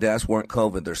COVID deaths weren't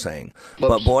COVID, they're saying. Oops.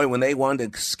 But boy, when they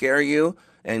wanted to scare you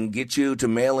and get you to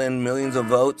mail in millions of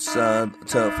votes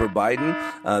for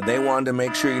Biden, they wanted to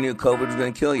make sure you knew COVID was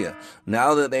going to kill you.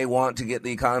 Now that they want to get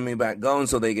the economy back going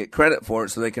so they get credit for it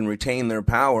so they can retain their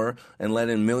power and let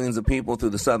in millions of people through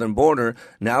the southern border,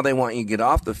 now they want you to get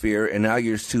off the fear, and now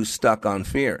you're too stuck on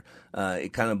fear.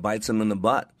 It kind of bites them in the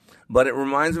butt. But it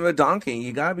reminds me of a donkey.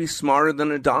 You got to be smarter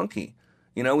than a donkey.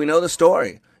 We know the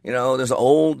story.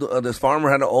 This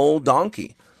farmer had an old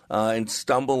donkey. And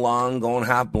stumble along, going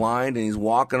half blind, and he's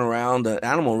walking around. The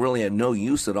animal really had no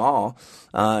use at all,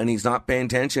 and he's not paying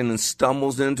attention and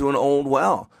stumbles into an old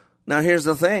well. Now, here's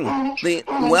the thing. The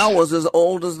well was as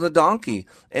old as the donkey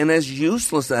and as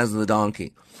useless as the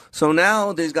donkey. So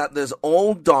now they've got this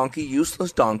old donkey,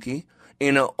 useless donkey,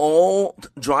 in an old,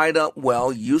 dried-up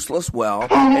well, useless well,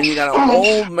 and you got an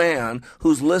old man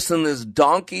who's listening to this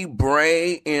donkey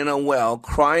bray in a well,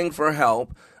 crying for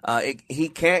help. He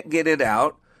can't get it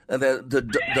out.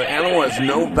 The animal has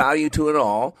no value to it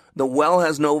all. The well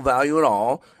has no value at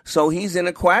all. So he's in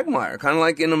a quagmire, kind of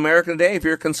like in America today if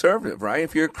you're a conservative, right?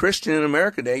 If you're a Christian in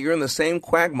America today, you're in the same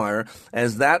quagmire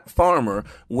as that farmer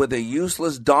with a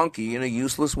useless donkey in a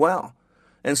useless well.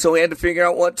 And so he had to figure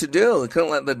out what to do. He couldn't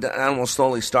let the animal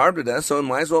slowly starve to death, so he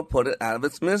might as well put it out of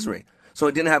its misery. So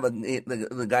he didn't have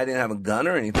the guy didn't have a gun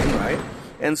or anything, right?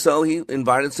 And so he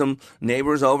invited some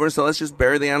neighbors over. So let's just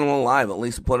bury the animal alive. At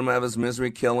least put him out of his misery,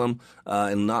 kill him,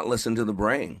 and not listen to the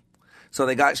braying. So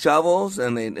they got shovels,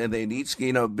 and they'd each,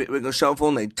 big a shovel,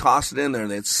 and they'd toss it in there,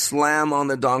 and they'd slam on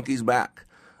the donkey's back.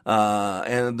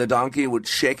 And the donkey would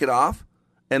shake it off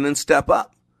and then step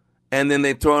up. And then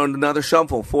they'd throw in another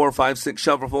shovel, 4, 5, 6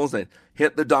 shovelfuls. They'd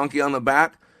hit the donkey on the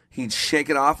back. He'd shake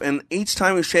it off. And each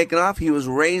time he was shaking off, he was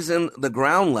raising the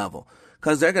ground level.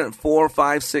 Because they're getting 4,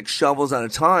 5, 6 shovels at a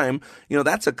time.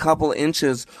 That's a couple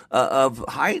inches of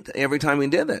height every time he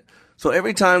did it. So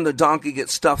every time the donkey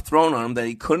gets stuff thrown on him that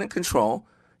he couldn't control,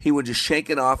 he would just shake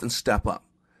it off and step up.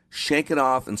 Shake it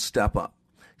off and step up.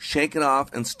 Shake it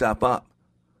off and step up.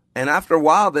 And after a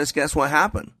while, guess what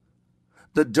happened?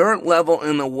 The dirt level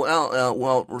in the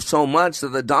well, so much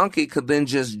that the donkey could then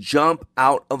just jump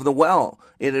out of the well.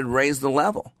 It had raised the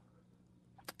level.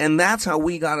 And that's how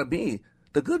we got to be.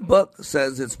 The good book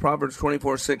says, it's Proverbs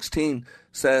 24:16,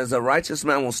 says, a righteous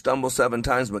man will stumble 7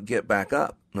 times but get back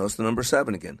up. Notice the number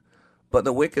 7 again. But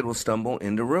the wicked will stumble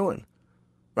into ruin.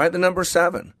 Right? The number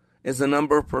 7 is the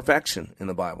number of perfection in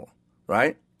the Bible.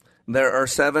 Right? There are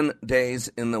 7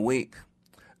 days in the week.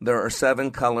 There are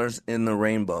 7 colors in the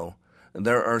rainbow.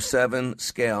 There are 7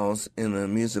 scales in the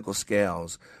musical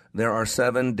scales. There are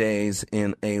 7 days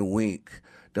in a week.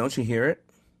 Don't you hear it?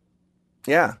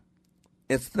 Yeah.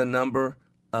 It's the number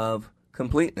of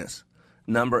completeness.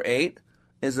 Number 8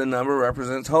 is the number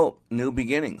represents hope, new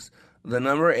beginnings. The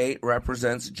number 8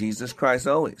 represents Jesus Christ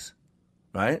always,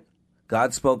 right?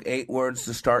 God spoke 8 words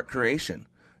to start creation.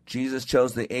 Jesus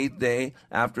chose the 8th day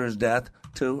after his death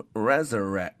to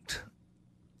resurrect.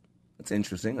 It's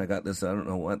interesting. I got this. I don't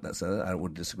know what that says. I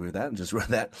would disagree with that. I just read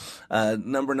that.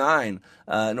 Number 9,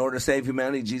 in order to save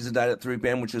humanity, Jesus died at 3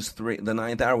 p.m., which is the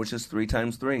 9th hour, which is 3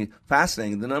 times 3.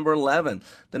 Fascinating. The number 11.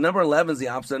 The number 11 is the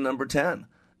opposite of number 10.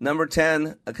 Number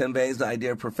 10 conveys the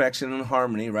idea of perfection and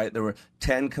harmony, right? There were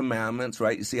 10 commandments,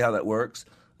 right? You see how that works?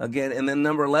 Again, and then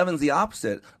number 11 is the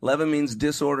opposite. 11 means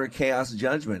disorder, chaos,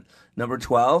 judgment. Number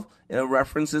 12, it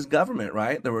references government,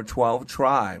 right? There were 12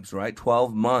 tribes, right?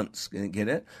 12 months. Get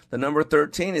it? The number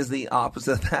 13 is the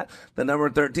opposite of that. The number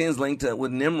 13 is linked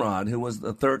with Nimrod, who was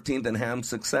the 13th in Ham's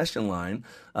succession line.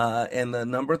 And the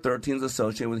number 13 is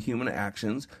associated with human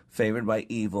actions favored by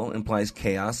evil, implies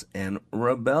chaos and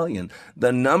rebellion.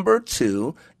 The number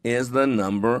 2 is the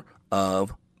number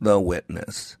of the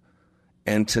witness.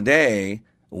 And today,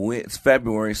 it's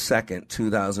February 2nd,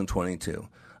 2022.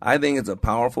 I think it's a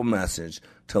powerful message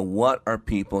to what are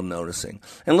people noticing.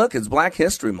 And look, it's Black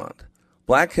History Month.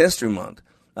 Black History Month.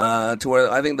 To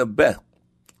where I think the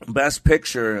best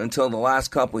picture until the last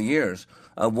couple of years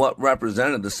of what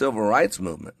represented the civil rights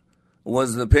movement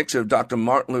was the picture of Dr.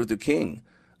 Martin Luther King.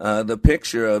 The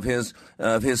picture of his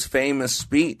famous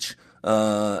speech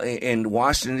in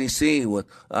Washington, D.C. with,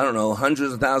 I don't know,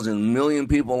 hundreds of thousands, million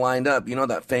people lined up. You know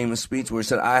that famous speech where he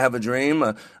said, I have a dream?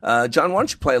 John, why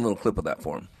don't you play a little clip of that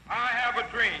for him? I have a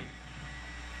dream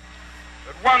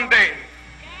that one day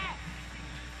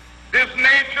this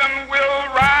nation will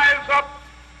rise up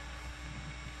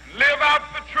and live out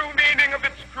the true meaning of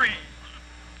its creed.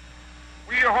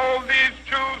 We hold these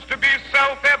truths to be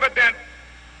self-evident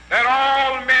that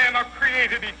all men are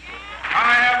created equal.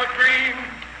 I have a dream.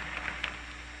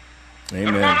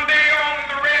 Amen. One day on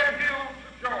the red hills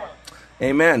of joy.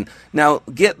 Amen. Now,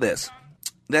 get this.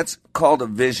 That's called a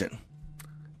vision.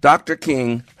 Dr.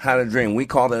 King had a dream. We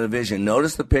call that a vision.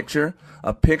 Notice the picture.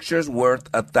 A picture's worth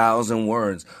 1,000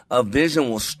 words. A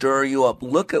vision will stir you up.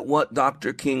 Look at what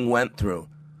Dr. King went through.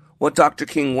 What Dr.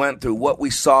 King went through, what we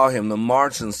saw him, the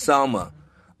march in Selma,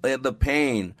 the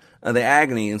pain, the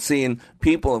agony, and seeing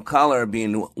people of color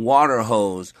being water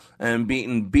hosed and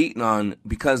beaten on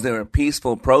because they were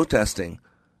peaceful protesting.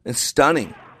 It's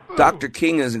stunning. Dr.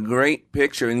 King is a great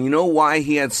picture. And you know why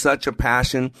he had such a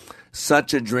passion,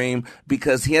 such a dream?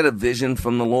 Because he had a vision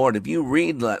from the Lord. If you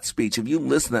read that speech, if you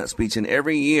listen to that speech, and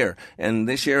every year, and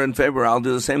this year in February, I'll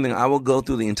do the same thing. I will go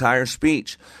through the entire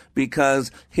speech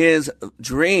because his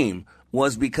dream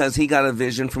was because he got a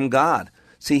vision from God.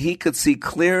 See, he could see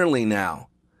clearly now.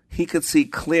 He could see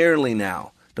clearly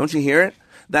now. Don't you hear it?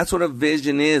 That's what a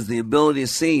vision is, the ability to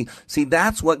see. See,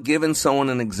 that's what giving someone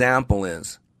an example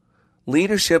is.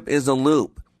 Leadership is a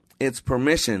loop. It's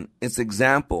permission, it's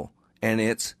example, and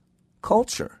it's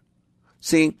culture.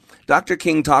 See, Dr.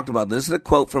 King talked about this. This is a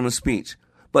quote from a speech.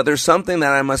 But there's something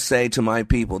that I must say to my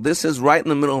people. This is right in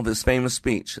the middle of his famous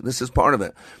speech. This is part of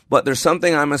it. But there's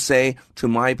something I must say to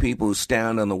my people who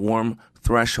stand on the warm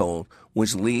threshold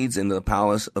which leads into the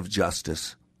palace of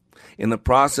justice. In the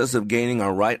process of gaining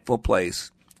our rightful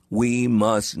place, we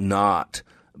must not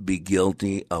be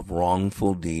guilty of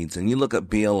wrongful deeds. And you look at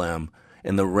BLM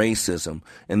and the racism,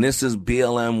 and this is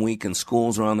BLM week in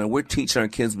schools around there. We're teaching our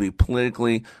kids to be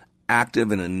politically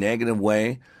active in a negative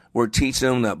way. We're teaching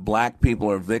them that black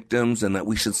people are victims and that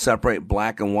we should separate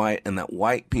black and white and that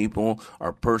white people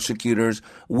are persecutors.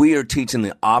 We are teaching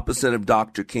the opposite of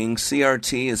Dr. King.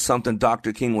 CRT is something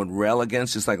Dr. King would rail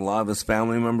against, just like a lot of his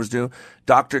family members do.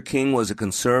 Dr. King was a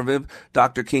conservative.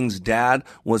 Dr. King's dad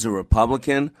was a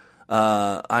Republican.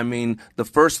 The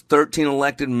first 13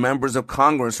 elected members of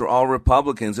Congress were all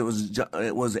Republicans. It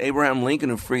was Abraham Lincoln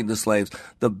who freed the slaves.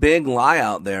 The big lie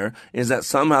out there is that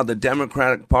somehow the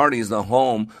Democratic Party is the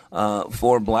home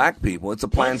for black people. It's a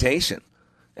plantation.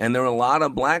 And there were a lot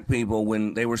of black people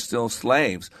when they were still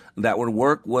slaves that would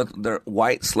work with their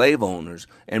white slave owners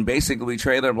and basically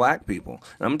betray their black people.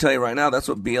 And I'm going to tell you right now, that's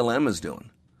what BLM is doing.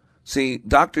 See,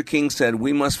 Dr. King said,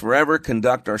 we must forever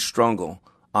conduct our struggle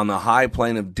on the high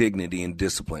plane of dignity and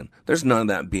discipline. There's none of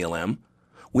that in BLM.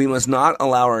 We must not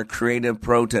allow our creative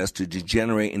protest to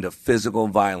degenerate into physical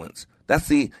violence.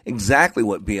 That's exactly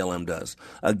what BLM does.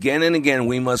 Again and again,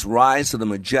 we must rise to the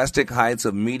majestic heights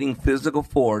of meeting physical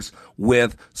force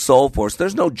with soul force.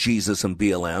 There's no Jesus in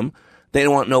BLM. They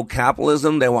want no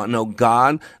capitalism. They want no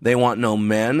God. They want no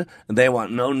men. They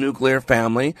want no nuclear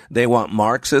family. They want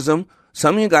Marxism.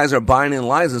 Some of you guys are buying in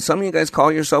lies, and some of you guys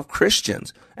call yourself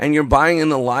Christians, and you're buying in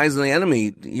the lies of the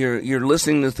enemy. You're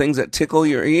listening to things that tickle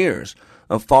your ears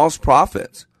of false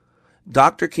prophets.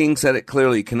 Dr. King said it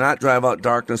clearly. You cannot drive out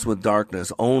darkness with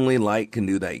darkness. Only light can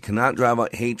do that. You cannot drive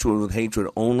out hatred with hatred.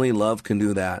 Only love can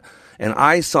do that. And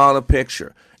I saw the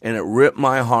picture, and it ripped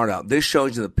my heart out. This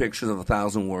shows you the pictures of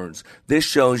 1,000 words. This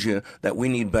shows you that we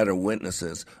need better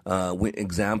witnesses,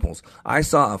 examples. I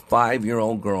saw a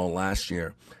 5-year-old girl last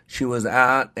year. She was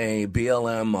at a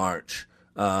BLM march.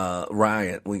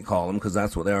 Riot, we call them, because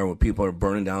that's what they are, where people are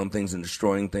burning down things and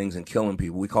destroying things and killing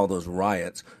people. We call those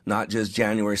riots, not just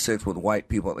January 6th with white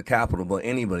people at the Capitol, but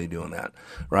anybody doing that,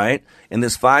 right? And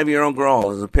this 5-year-old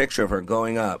girl, is a picture of her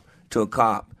going up to a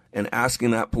cop and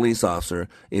asking that police officer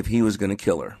if he was going to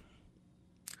kill her.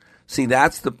 See,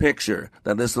 that's the picture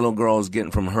that this little girl is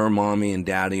getting from her mommy and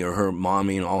daddy, or her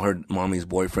mommy and all her mommy's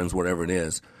boyfriends, whatever it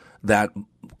is, that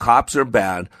cops are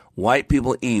bad, white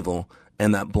people evil,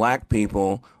 and that black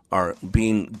people are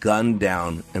being gunned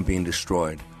down and being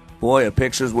destroyed. Boy, a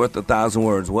picture's worth 1,000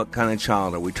 words. What kind of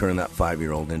child are we turning that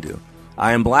 5-year-old into?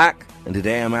 I am black, and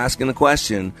today I'm asking the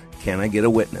question, can I get a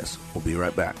witness? We'll be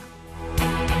right back.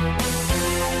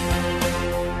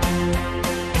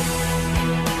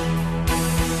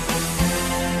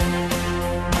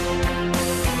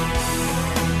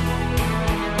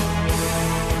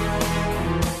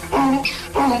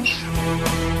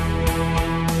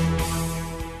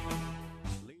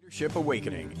 Leadership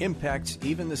Awakening impacts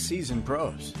even the seasoned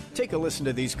pros. Take a listen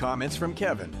to these comments from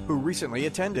Kevin, who recently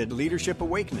attended Leadership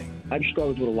Awakening. I've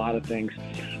struggled with a lot of things.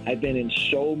 I've been in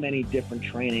so many different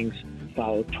trainings,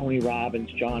 followed Tony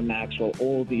Robbins, John Maxwell,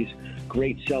 all these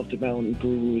great self-development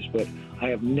gurus, but I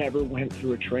have never went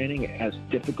through a training as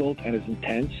difficult and as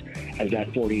intense as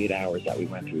that 48 hours that we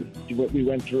went through. What we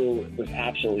went through was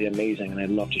absolutely amazing, and I'd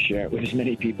love to share it with as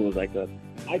many people as I could.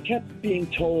 I kept being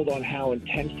told on how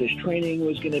intense this training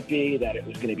was going to be, that it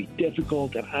was going to be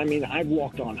difficult. And I mean, I've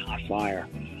walked on hot fire.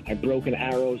 I've broken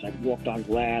arrows. I've walked on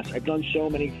glass. I've done so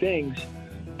many things.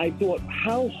 I thought,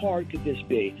 how hard could this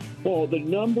be? Well, the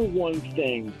number one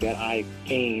thing that I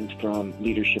gained from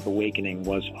Leadership Awakening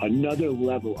was another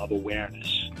level of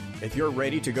awareness. If you're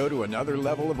ready to go to another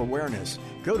level of awareness,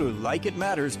 go to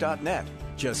likeitmatters.net.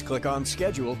 Just click on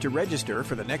schedule to register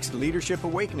for the next Leadership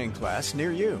Awakening class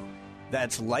near you.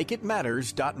 That's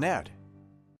likeitmatters.net.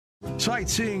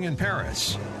 Sightseeing in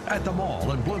Paris, at the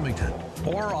mall in Bloomington,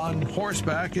 or on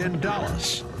horseback in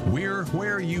Dallas. We're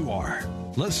where you are.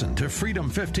 Listen to Freedom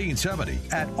 1570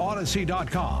 at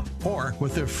Odyssey.com or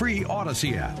with the free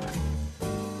Odyssey app.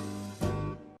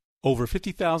 Over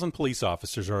 50,000 police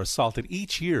officers are assaulted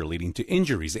each year, leading to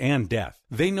injuries and death.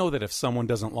 They know that if someone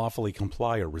doesn't lawfully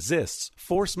comply or resists,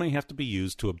 force may have to be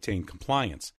used to obtain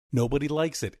compliance. Nobody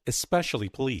likes it, especially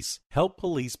police. Help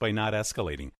police by not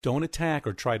escalating. Don't attack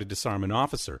or try to disarm an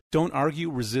officer. Don't argue,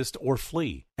 resist, or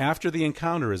flee. After the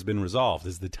encounter has been resolved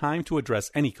is the time to address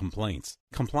any complaints.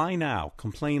 Comply now,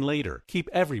 complain later. Keep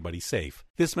everybody safe.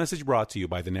 This message brought to you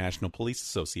by the National Police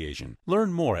Association.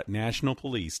 Learn more at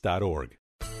nationalpolice.org.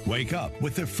 Wake up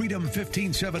with the Freedom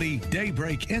 1570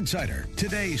 Daybreak Insider.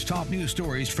 Today's top news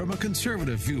stories from a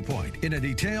conservative viewpoint in a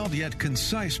detailed yet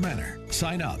concise manner.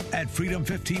 Sign up at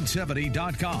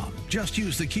freedom1570.com. Just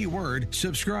use the keyword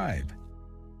subscribe.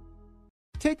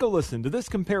 Take a listen to this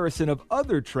comparison of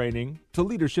other training to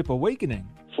Leadership Awakening.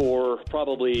 For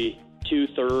probably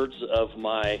 2/3 of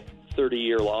my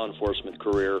 30-year law enforcement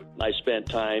career, I spent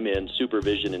time in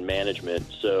supervision and management,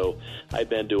 so I've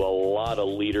been to a lot of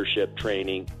leadership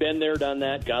training. Been there, done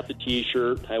that, got the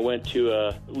T-shirt. I went to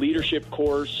a leadership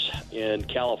course in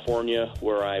California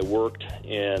where I worked,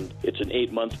 and it's an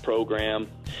 8-month program.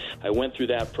 I went through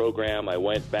that program. I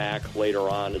went back later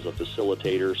on as a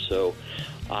facilitator, so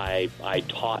I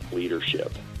taught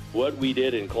leadership. What we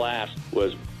did in class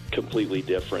was completely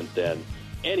different than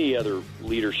any other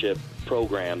leadership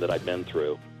program that I've been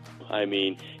through. I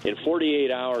mean, in 48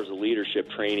 hours of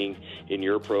leadership training in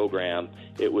your program,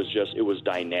 it was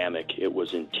dynamic. It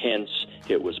was intense.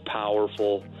 It was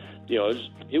powerful. You know,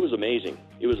 it was amazing.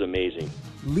 It was amazing.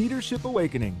 Leadership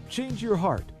Awakening. Change your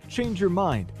heart. Change your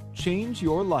mind. Change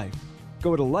your life.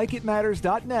 Go to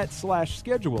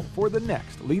likeitmatters.net/schedule for the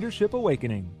next Leadership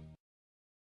Awakening.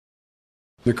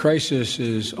 The crisis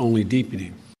is only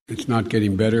deepening. It's not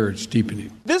getting better, it's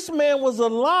deepening. This man was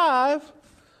alive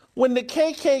when the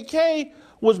KKK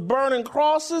was burning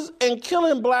crosses and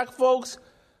killing black folks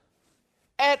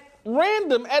at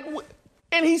random,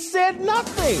 and he said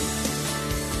nothing.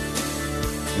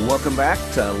 Welcome back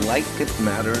to Like It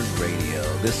Matters Radio.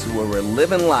 This is where we're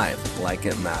living life like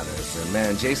it matters. And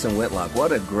man, Jason Whitlock,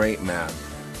 what a great man.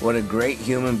 What a great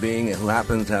human being who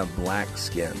happens to have black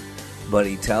skin. but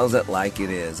he tells it like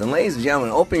it is. And ladies and gentlemen,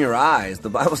 open your eyes. The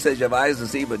Bible says you have eyes to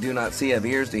see but do not see, have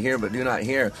ears to hear but do not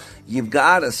hear. You've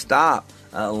got to stop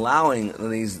allowing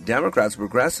these Democrats,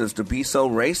 progressives, to be so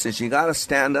racist. You got to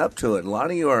stand up to it. A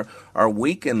lot of you are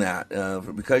weak in that.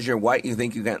 Because you're white, you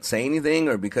think you can't say anything,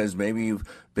 or because maybe you've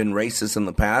been racist in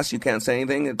the past, you can't say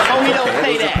anything. It's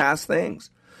okay. Those are past things.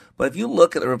 But if you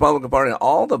look at the Republican Party,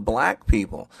 all the black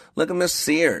people, look at Miss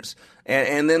Sears,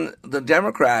 and then the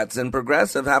Democrats and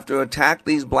progressive have to attack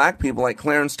these black people like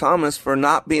Clarence Thomas for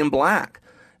not being black.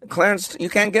 Clarence, you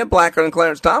can't get blacker than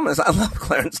Clarence Thomas. I love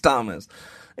Clarence Thomas.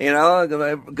 You know,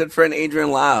 my good friend Adrian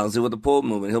Lyles with the Pull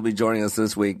Movement, he'll be joining us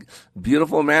this week.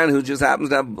 Beautiful man who just happens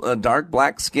to have a dark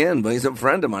black skin, but he's a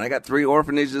friend of mine. I got 3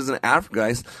 orphanages in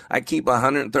Africa. I keep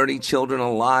 130 children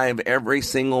alive every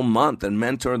single month and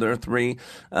mentor their 3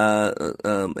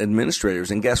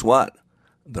 administrators. And guess what?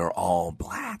 They're all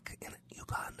black in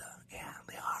Uganda. Yeah,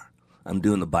 they are. I'm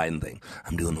doing the Biden thing.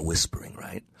 I'm doing the whispering,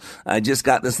 right? I just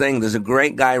got this thing. There's a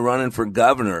great guy running for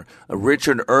governor,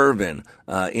 Richard Irvin,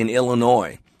 in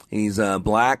Illinois. He's a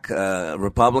black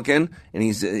Republican, and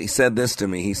he said this to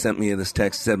me. He sent me this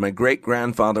text. He said, my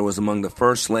great-grandfather was among the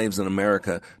first slaves in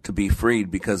America to be freed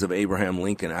because of Abraham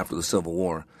Lincoln after the Civil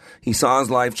War. He saw his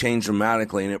life change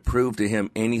dramatically, and it proved to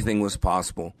him anything was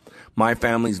possible. My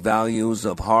family's values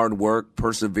of hard work,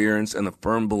 perseverance, and a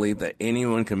firm belief that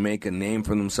anyone can make a name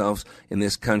for themselves in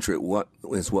this country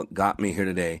is what got me here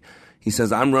today. He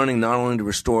says, I'm running not only to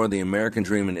restore the American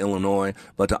dream in Illinois,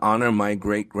 but to honor my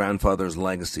great-grandfather's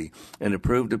legacy and to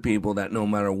prove to people that no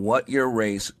matter what your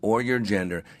race or your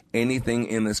gender, anything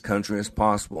in this country is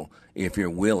possible if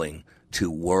you're willing to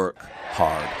work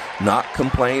hard. Not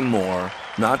complain more,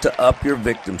 not to up your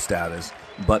victim status,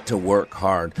 but to work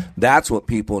hard. That's what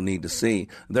people need to see.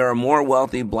 There are more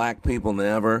wealthy black people than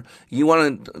ever. You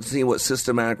want to see what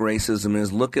systematic racism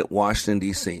is? Look at Washington,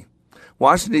 D.C.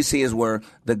 Washington, D.C. is where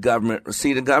the government,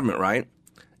 seat of government, right?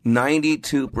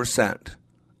 92%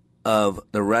 of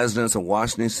the residents of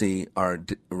Washington, D.C. are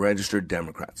registered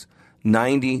Democrats.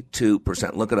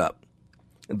 92%. Look it up.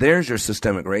 There's your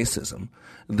systemic racism.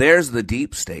 There's the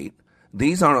deep state.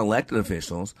 These aren't elected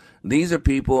officials. These are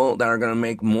people that are going to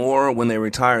make more when they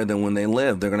retire than when they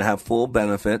live. They're going to have full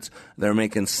benefits. They're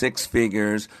making 6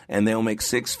 figures, and they'll make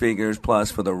 6 figures plus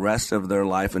for the rest of their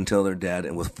life until they're dead,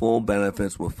 and with full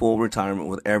benefits, with full retirement,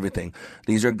 with everything.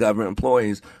 These are government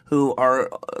employees who are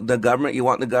the government. You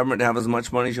want the government to have as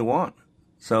much money as you want.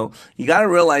 So you got to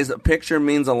realize that picture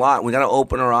means a lot. We got to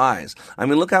open our eyes. I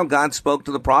mean, look how God spoke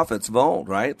to the prophets of old,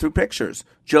 right? Through pictures.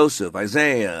 Joseph,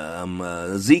 Isaiah,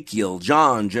 Ezekiel,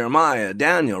 John, Jeremiah,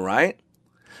 Daniel, right?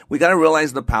 We got to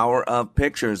realize the power of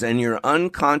pictures. And your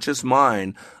unconscious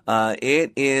mind,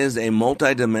 it is a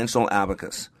multidimensional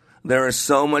abacus. There is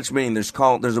so much meaning.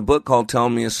 There's a book called Tell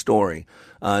Me a Story.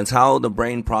 It's how the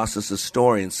brain processes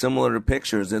story. And similar to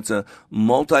pictures, it's a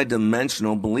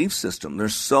multidimensional belief system.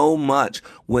 There's so much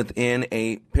within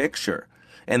a picture.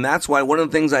 And that's why one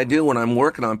of the things I do when I'm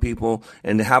working on people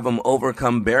and to have them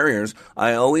overcome barriers,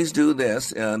 I always do this.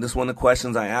 This is one of the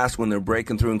questions I ask when they're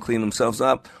breaking through and cleaning themselves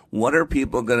up. What are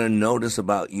people going to notice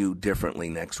about you differently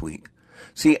next week?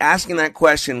 See, asking that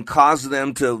question causes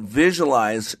them to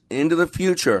visualize into the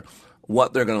future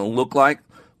what they're going to look like,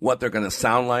 what they're going to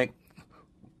sound like,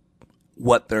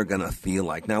 what they're going to feel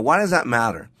like. Now, why does that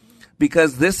matter?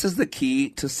 Because this is the key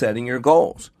to setting your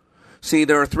goals. See,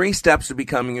 there are 3 steps to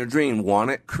becoming your dream. Want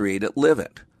it, create it, live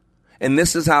it. And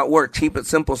this is how it works. Keep it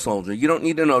simple, soldier. You don't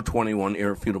need to know 21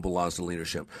 irrefutable laws of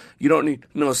leadership. You don't need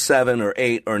to know 7 or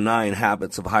 8 or 9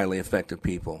 habits of highly effective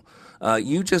people.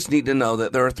 You just need to know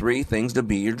that there are 3 things to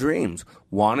be your dreams.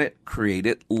 Want it, create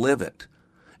it, live it.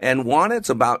 And want it's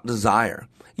about desire.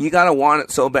 You got to want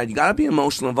it so bad. You got to be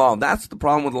emotionally involved. That's the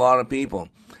problem with a lot of people.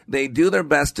 They do their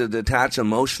best to detach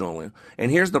emotionally.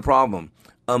 And here's the problem.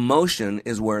 Emotion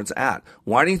is where it's at.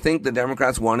 Why do you think the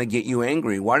Democrats want to get you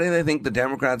angry? Why do they think the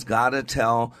Democrats got to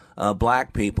tell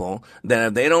black people that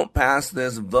if they don't pass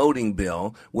this voting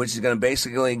bill, which is going to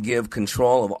basically give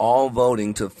control of all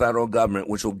voting to the federal government,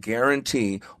 which will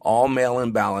guarantee all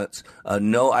mail-in ballots,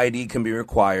 no ID can be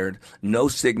required, no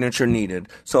signature needed.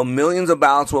 So millions of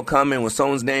ballots will come in with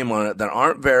someone's name on it that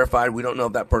aren't verified. We don't know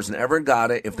if that person ever got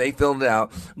it, if they filled it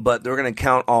out, but they're going to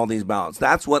count all these ballots.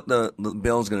 That's what the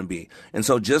bill is going to be. And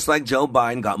so just like Joe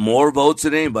Biden got more votes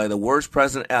than anybody, the worst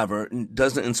president ever,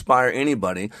 doesn't inspire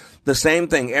anybody, the same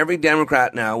thing. Every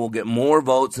Democrat now will get more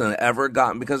votes than ever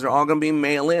gotten because they're all going to be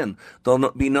mail-in.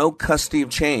 There'll be no custody of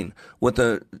chain with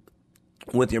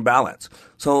your ballots.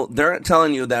 So they're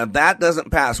telling you that if that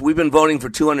doesn't pass, we've been voting for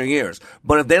 200 years.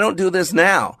 But if they don't do this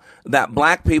now, that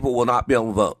black people will not be able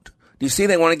to vote. Do you see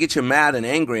they want to get you mad and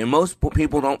angry, and most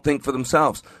people don't think for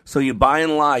themselves. So you buy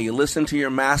and lie. You listen to your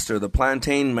master, the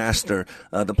plantain master,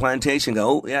 the plantation guy.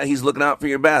 Oh, yeah, he's looking out for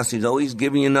your best. He's always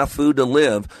giving you enough food to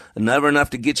live, never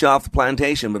enough to get you off the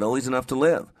plantation, but always enough to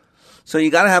live. So you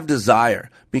got to have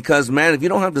desire, because, man, if you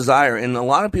don't have desire, and a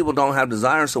lot of people don't have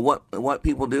desire, so what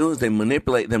people do is they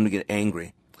manipulate them to get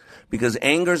angry, because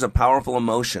anger is a powerful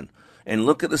emotion. And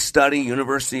look at the study,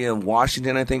 University of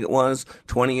Washington, I think it was,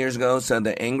 20 years ago, said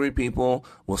that angry people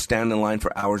will stand in line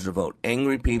for hours to vote.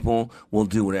 Angry people will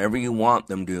do whatever you want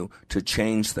them to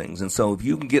change things. And so if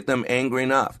you can get them angry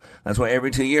enough, that's why every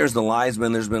 2 years the lie's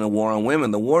been there's been a war on women.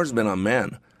 The war's been on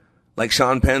men. Like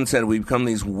Sean Penn said, we become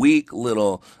these weak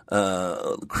little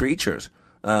creatures,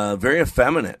 very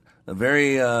effeminate.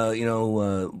 Very,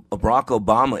 Barack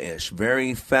Obama-ish,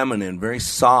 very feminine, very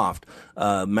soft.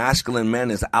 Masculine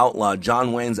men is outlawed.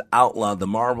 John Wayne's outlawed. The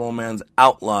Marlboro Man's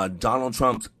outlawed. Donald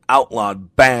Trump's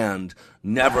outlawed, banned,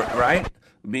 never, right?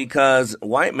 Because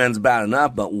white men's bad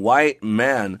enough, but white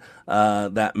men,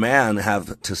 that man have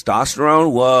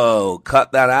testosterone. Whoa,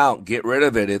 cut that out. Get rid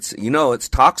of it. It's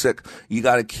toxic. You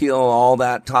got to kill all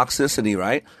that toxicity,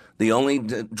 right? The only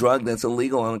drug that's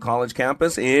illegal on a college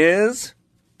campus is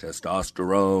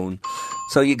testosterone.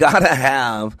 So you got to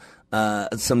have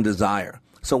some desire.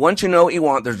 So once you know what you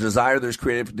want, there's desire, there's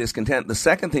creative discontent. The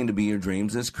second thing to be your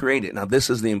dreams is create it. Now, this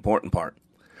is the important part.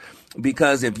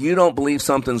 Because if you don't believe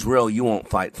something's real, you won't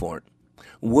fight for it.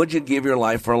 Would you give your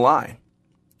life for a lie?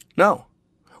 No.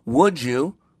 Would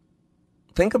you?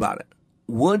 Think about it.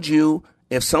 Would you,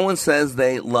 if someone says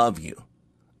they love you,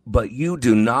 but you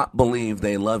do not believe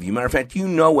they love you? Matter of fact, you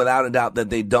know without a doubt that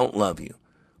they don't love you.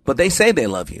 But they say they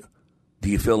love you. Do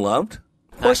you feel loved?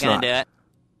 Of course not. Do it.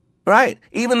 Right.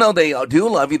 Even though they do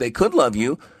love you, they could love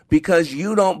you. Because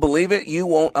you don't believe it, you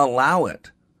won't allow it.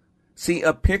 See,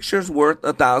 a picture's worth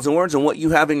 1,000 words. And what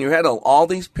you have in your head, all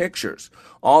these pictures,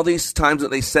 all these times that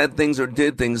they said things or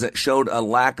did things that showed a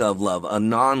lack of love, a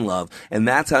non-love. And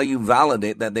that's how you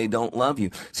validate that they don't love you.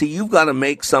 See, you've got to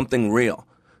make something real.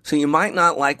 So you might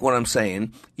not like what I'm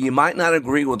saying. You might not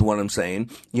agree with what I'm saying.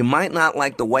 You might not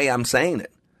like the way I'm saying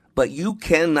it. But you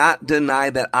cannot deny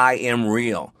that I am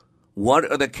real.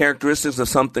 What are the characteristics of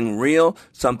something real?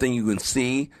 Something you can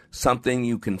see, something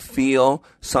you can feel,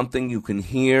 something you can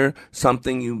hear,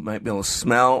 something you might be able to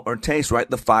smell or taste, right?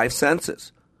 The five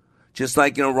senses. Just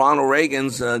like, Ronald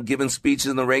Reagan's giving speeches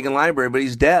in the Reagan Library, but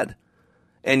he's dead.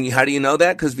 And how do you know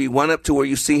that? Because if you went up to where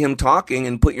you see him talking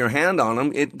and put your hand on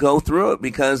him, it'd go through it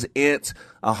because it's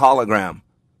a hologram.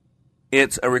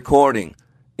 It's a recording.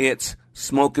 It's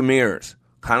smoke and mirrors.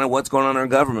 Kind of what's going on in our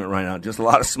government right now. Just a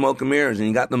lot of smoke and mirrors, and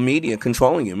you got the media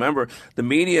controlling you. Remember, the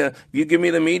media, if you give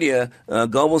me the media,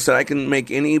 Goebbels said I can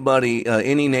make anybody,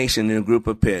 any nation in a group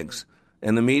of pigs.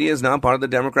 And the media is now part of the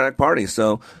Democratic Party.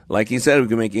 So, like he said, we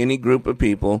can make any group of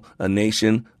people a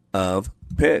nation of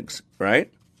pigs,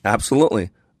 right? Absolutely.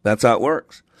 That's how it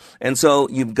works. And so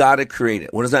you've got to create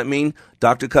it. What does that mean?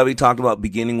 Dr. Covey talked about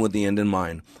beginning with the end in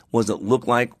mind. What does it look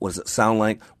like? What does it sound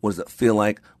like? What does it feel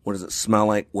like? What does it smell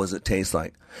like? What does it taste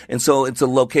like? And so it's a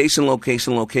location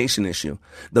issue.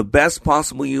 The best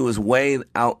possible you is way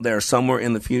out there somewhere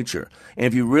in the future. And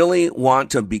if you really want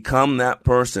to become that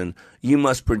person, you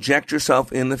must project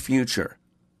yourself in the future.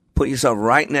 Put yourself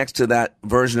right next to that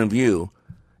version of you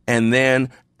and then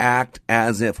act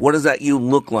as if. What does that you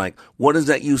look like? What does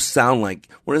that you sound like?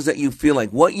 What does that you feel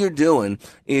like? What you're doing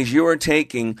is you're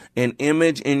taking an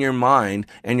image in your mind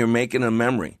and you're making a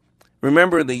memory.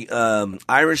 Remember, the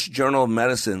Irish Journal of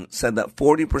Medicine said that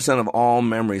 40% of all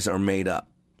memories are made up.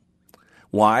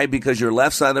 Why? Because your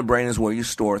left side of the brain is where you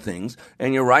store things,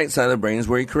 and your right side of the brain is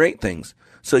where you create things.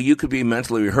 So you could be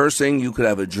mentally rehearsing, you could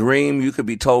have a dream, you could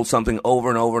be told something over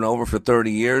and over and over for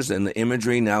 30 years, and the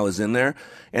imagery now is in there.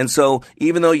 And so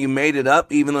even though you made it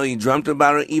up, even though you dreamt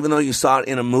about it, even though you saw it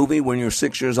in a movie when you were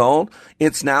 6 years old,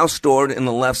 it's now stored in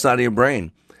the left side of your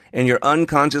brain. And your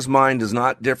unconscious mind does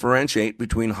not differentiate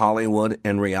between Hollywood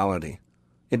and reality.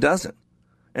 It doesn't.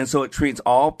 And so it treats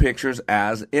all pictures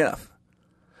as if.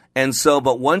 And so,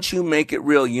 but once you make it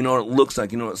real, you know what it looks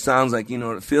like, you know what it sounds like, you know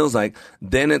what it feels like,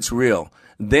 then it's real.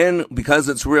 Then, because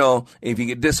it's real, if you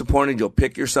get disappointed, you'll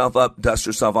pick yourself up, dust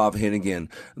yourself off, hit again.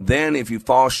 Then, if you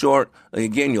fall short,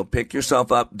 again, you'll pick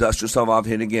yourself up, dust yourself off,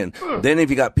 hit again. Then,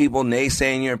 if you got people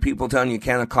naysaying you, people telling you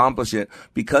can't accomplish it,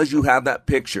 because you have that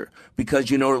picture, because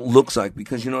you know what it looks like,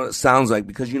 because you know what it sounds like,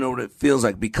 because you know what it feels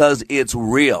like, because it's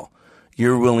real,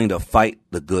 you're willing to fight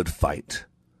the good fight.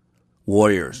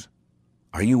 Warriors,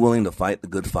 are you willing to fight the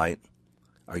good fight?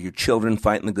 Are your children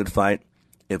fighting the good fight?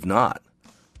 If not,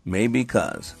 maybe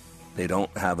because they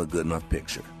don't have a good enough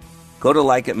picture. Go to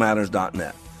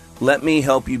likeitmatters.net. Let me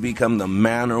help you become the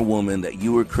man or woman that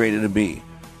you were created to be,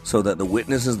 so that the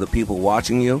witnesses, the people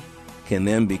watching you, can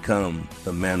then become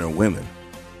the men or women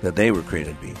that they were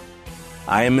created to be.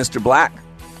 I am Mr. Black.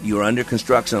 You are under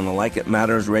construction on the Like It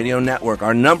Matters radio network.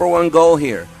 Our number one goal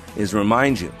here is to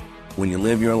remind you, when you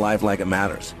live your life like it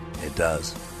matters, it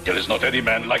does. There is not any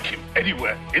man like him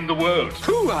anywhere in the world.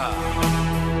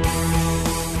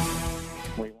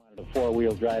 We wanted a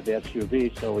four-wheel drive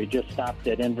SUV, so we just stopped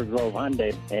at Inver Grove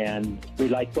Hyundai, and we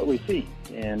like what we see.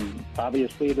 And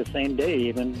obviously the same day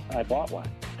even, I bought one.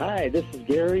 Hi, this is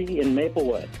Gary in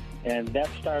Maplewood, and that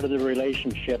started the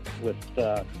relationship with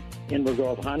Inver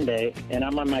Grove Hyundai, and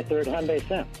I'm on my third Hyundai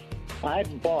since.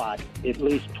 I've bought at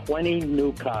least 20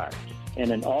 new cars. And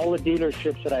in all the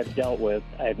dealerships that I've dealt with,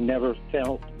 I've never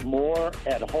felt more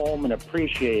at home and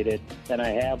appreciated than I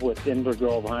have with Inver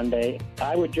Grove Hyundai.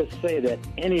 I would just say that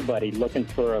anybody looking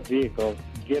for a vehicle,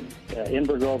 give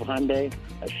Inver Grove Hyundai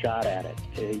a shot at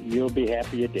it. You'll be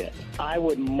happy you did. I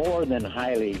would more than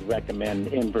highly recommend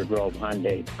Inver Grove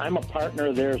Hyundai. I'm a partner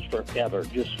of theirs forever,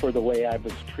 just for the way I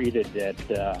was treated at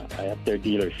their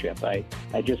dealership.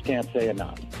 I just can't say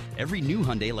enough. Every new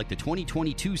Hyundai, like the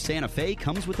 2022 Santa Fe,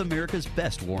 comes with America's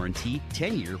best warranty,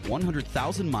 10-year,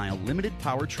 100,000-mile limited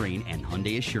powertrain, and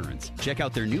Hyundai Assurance. Check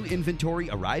out their new inventory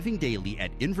arriving daily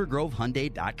at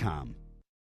InvergroveHyundai.com.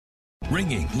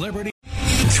 Ringing Liberty.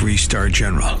 3-star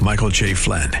General Michael J.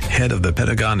 Flynn, head of the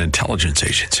Pentagon Intelligence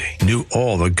Agency, knew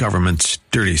all the government's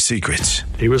dirty secrets.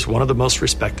 He was one of the most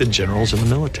respected generals in the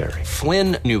military.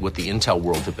 Flynn knew what the intel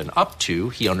world had been up to.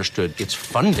 He understood its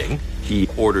funding. He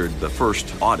ordered the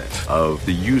first audit of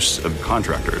the use of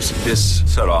contractors. This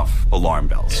set off alarm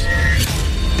bells.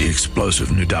 The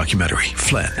explosive new documentary,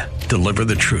 Flynn, Deliver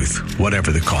the Truth,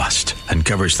 Whatever the Cost,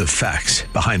 uncovers the facts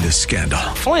behind this scandal.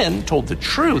 Flynn told the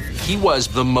truth. He was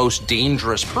the most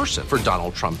dangerous person for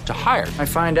Donald Trump to hire. I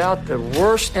find out the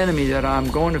worst enemy that I'm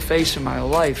going to face in my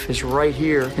life is right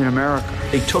here in America.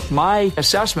 They took my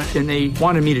assessment and they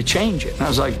wanted me to change it. And I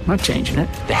was like, I'm not changing it.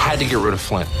 They had to get rid of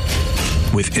Flynn.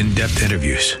 With in-depth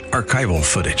interviews, archival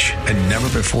footage, and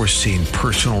never-before-seen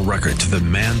personal records of the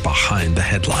man behind the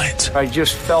headlines. I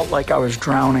just felt like I was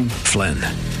drowning. Flynn,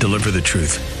 Deliver the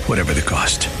Truth, Whatever the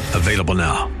Cost. Available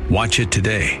now. Watch it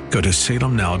today. Go to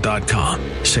salemnow.com.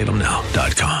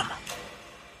 salemnow.com.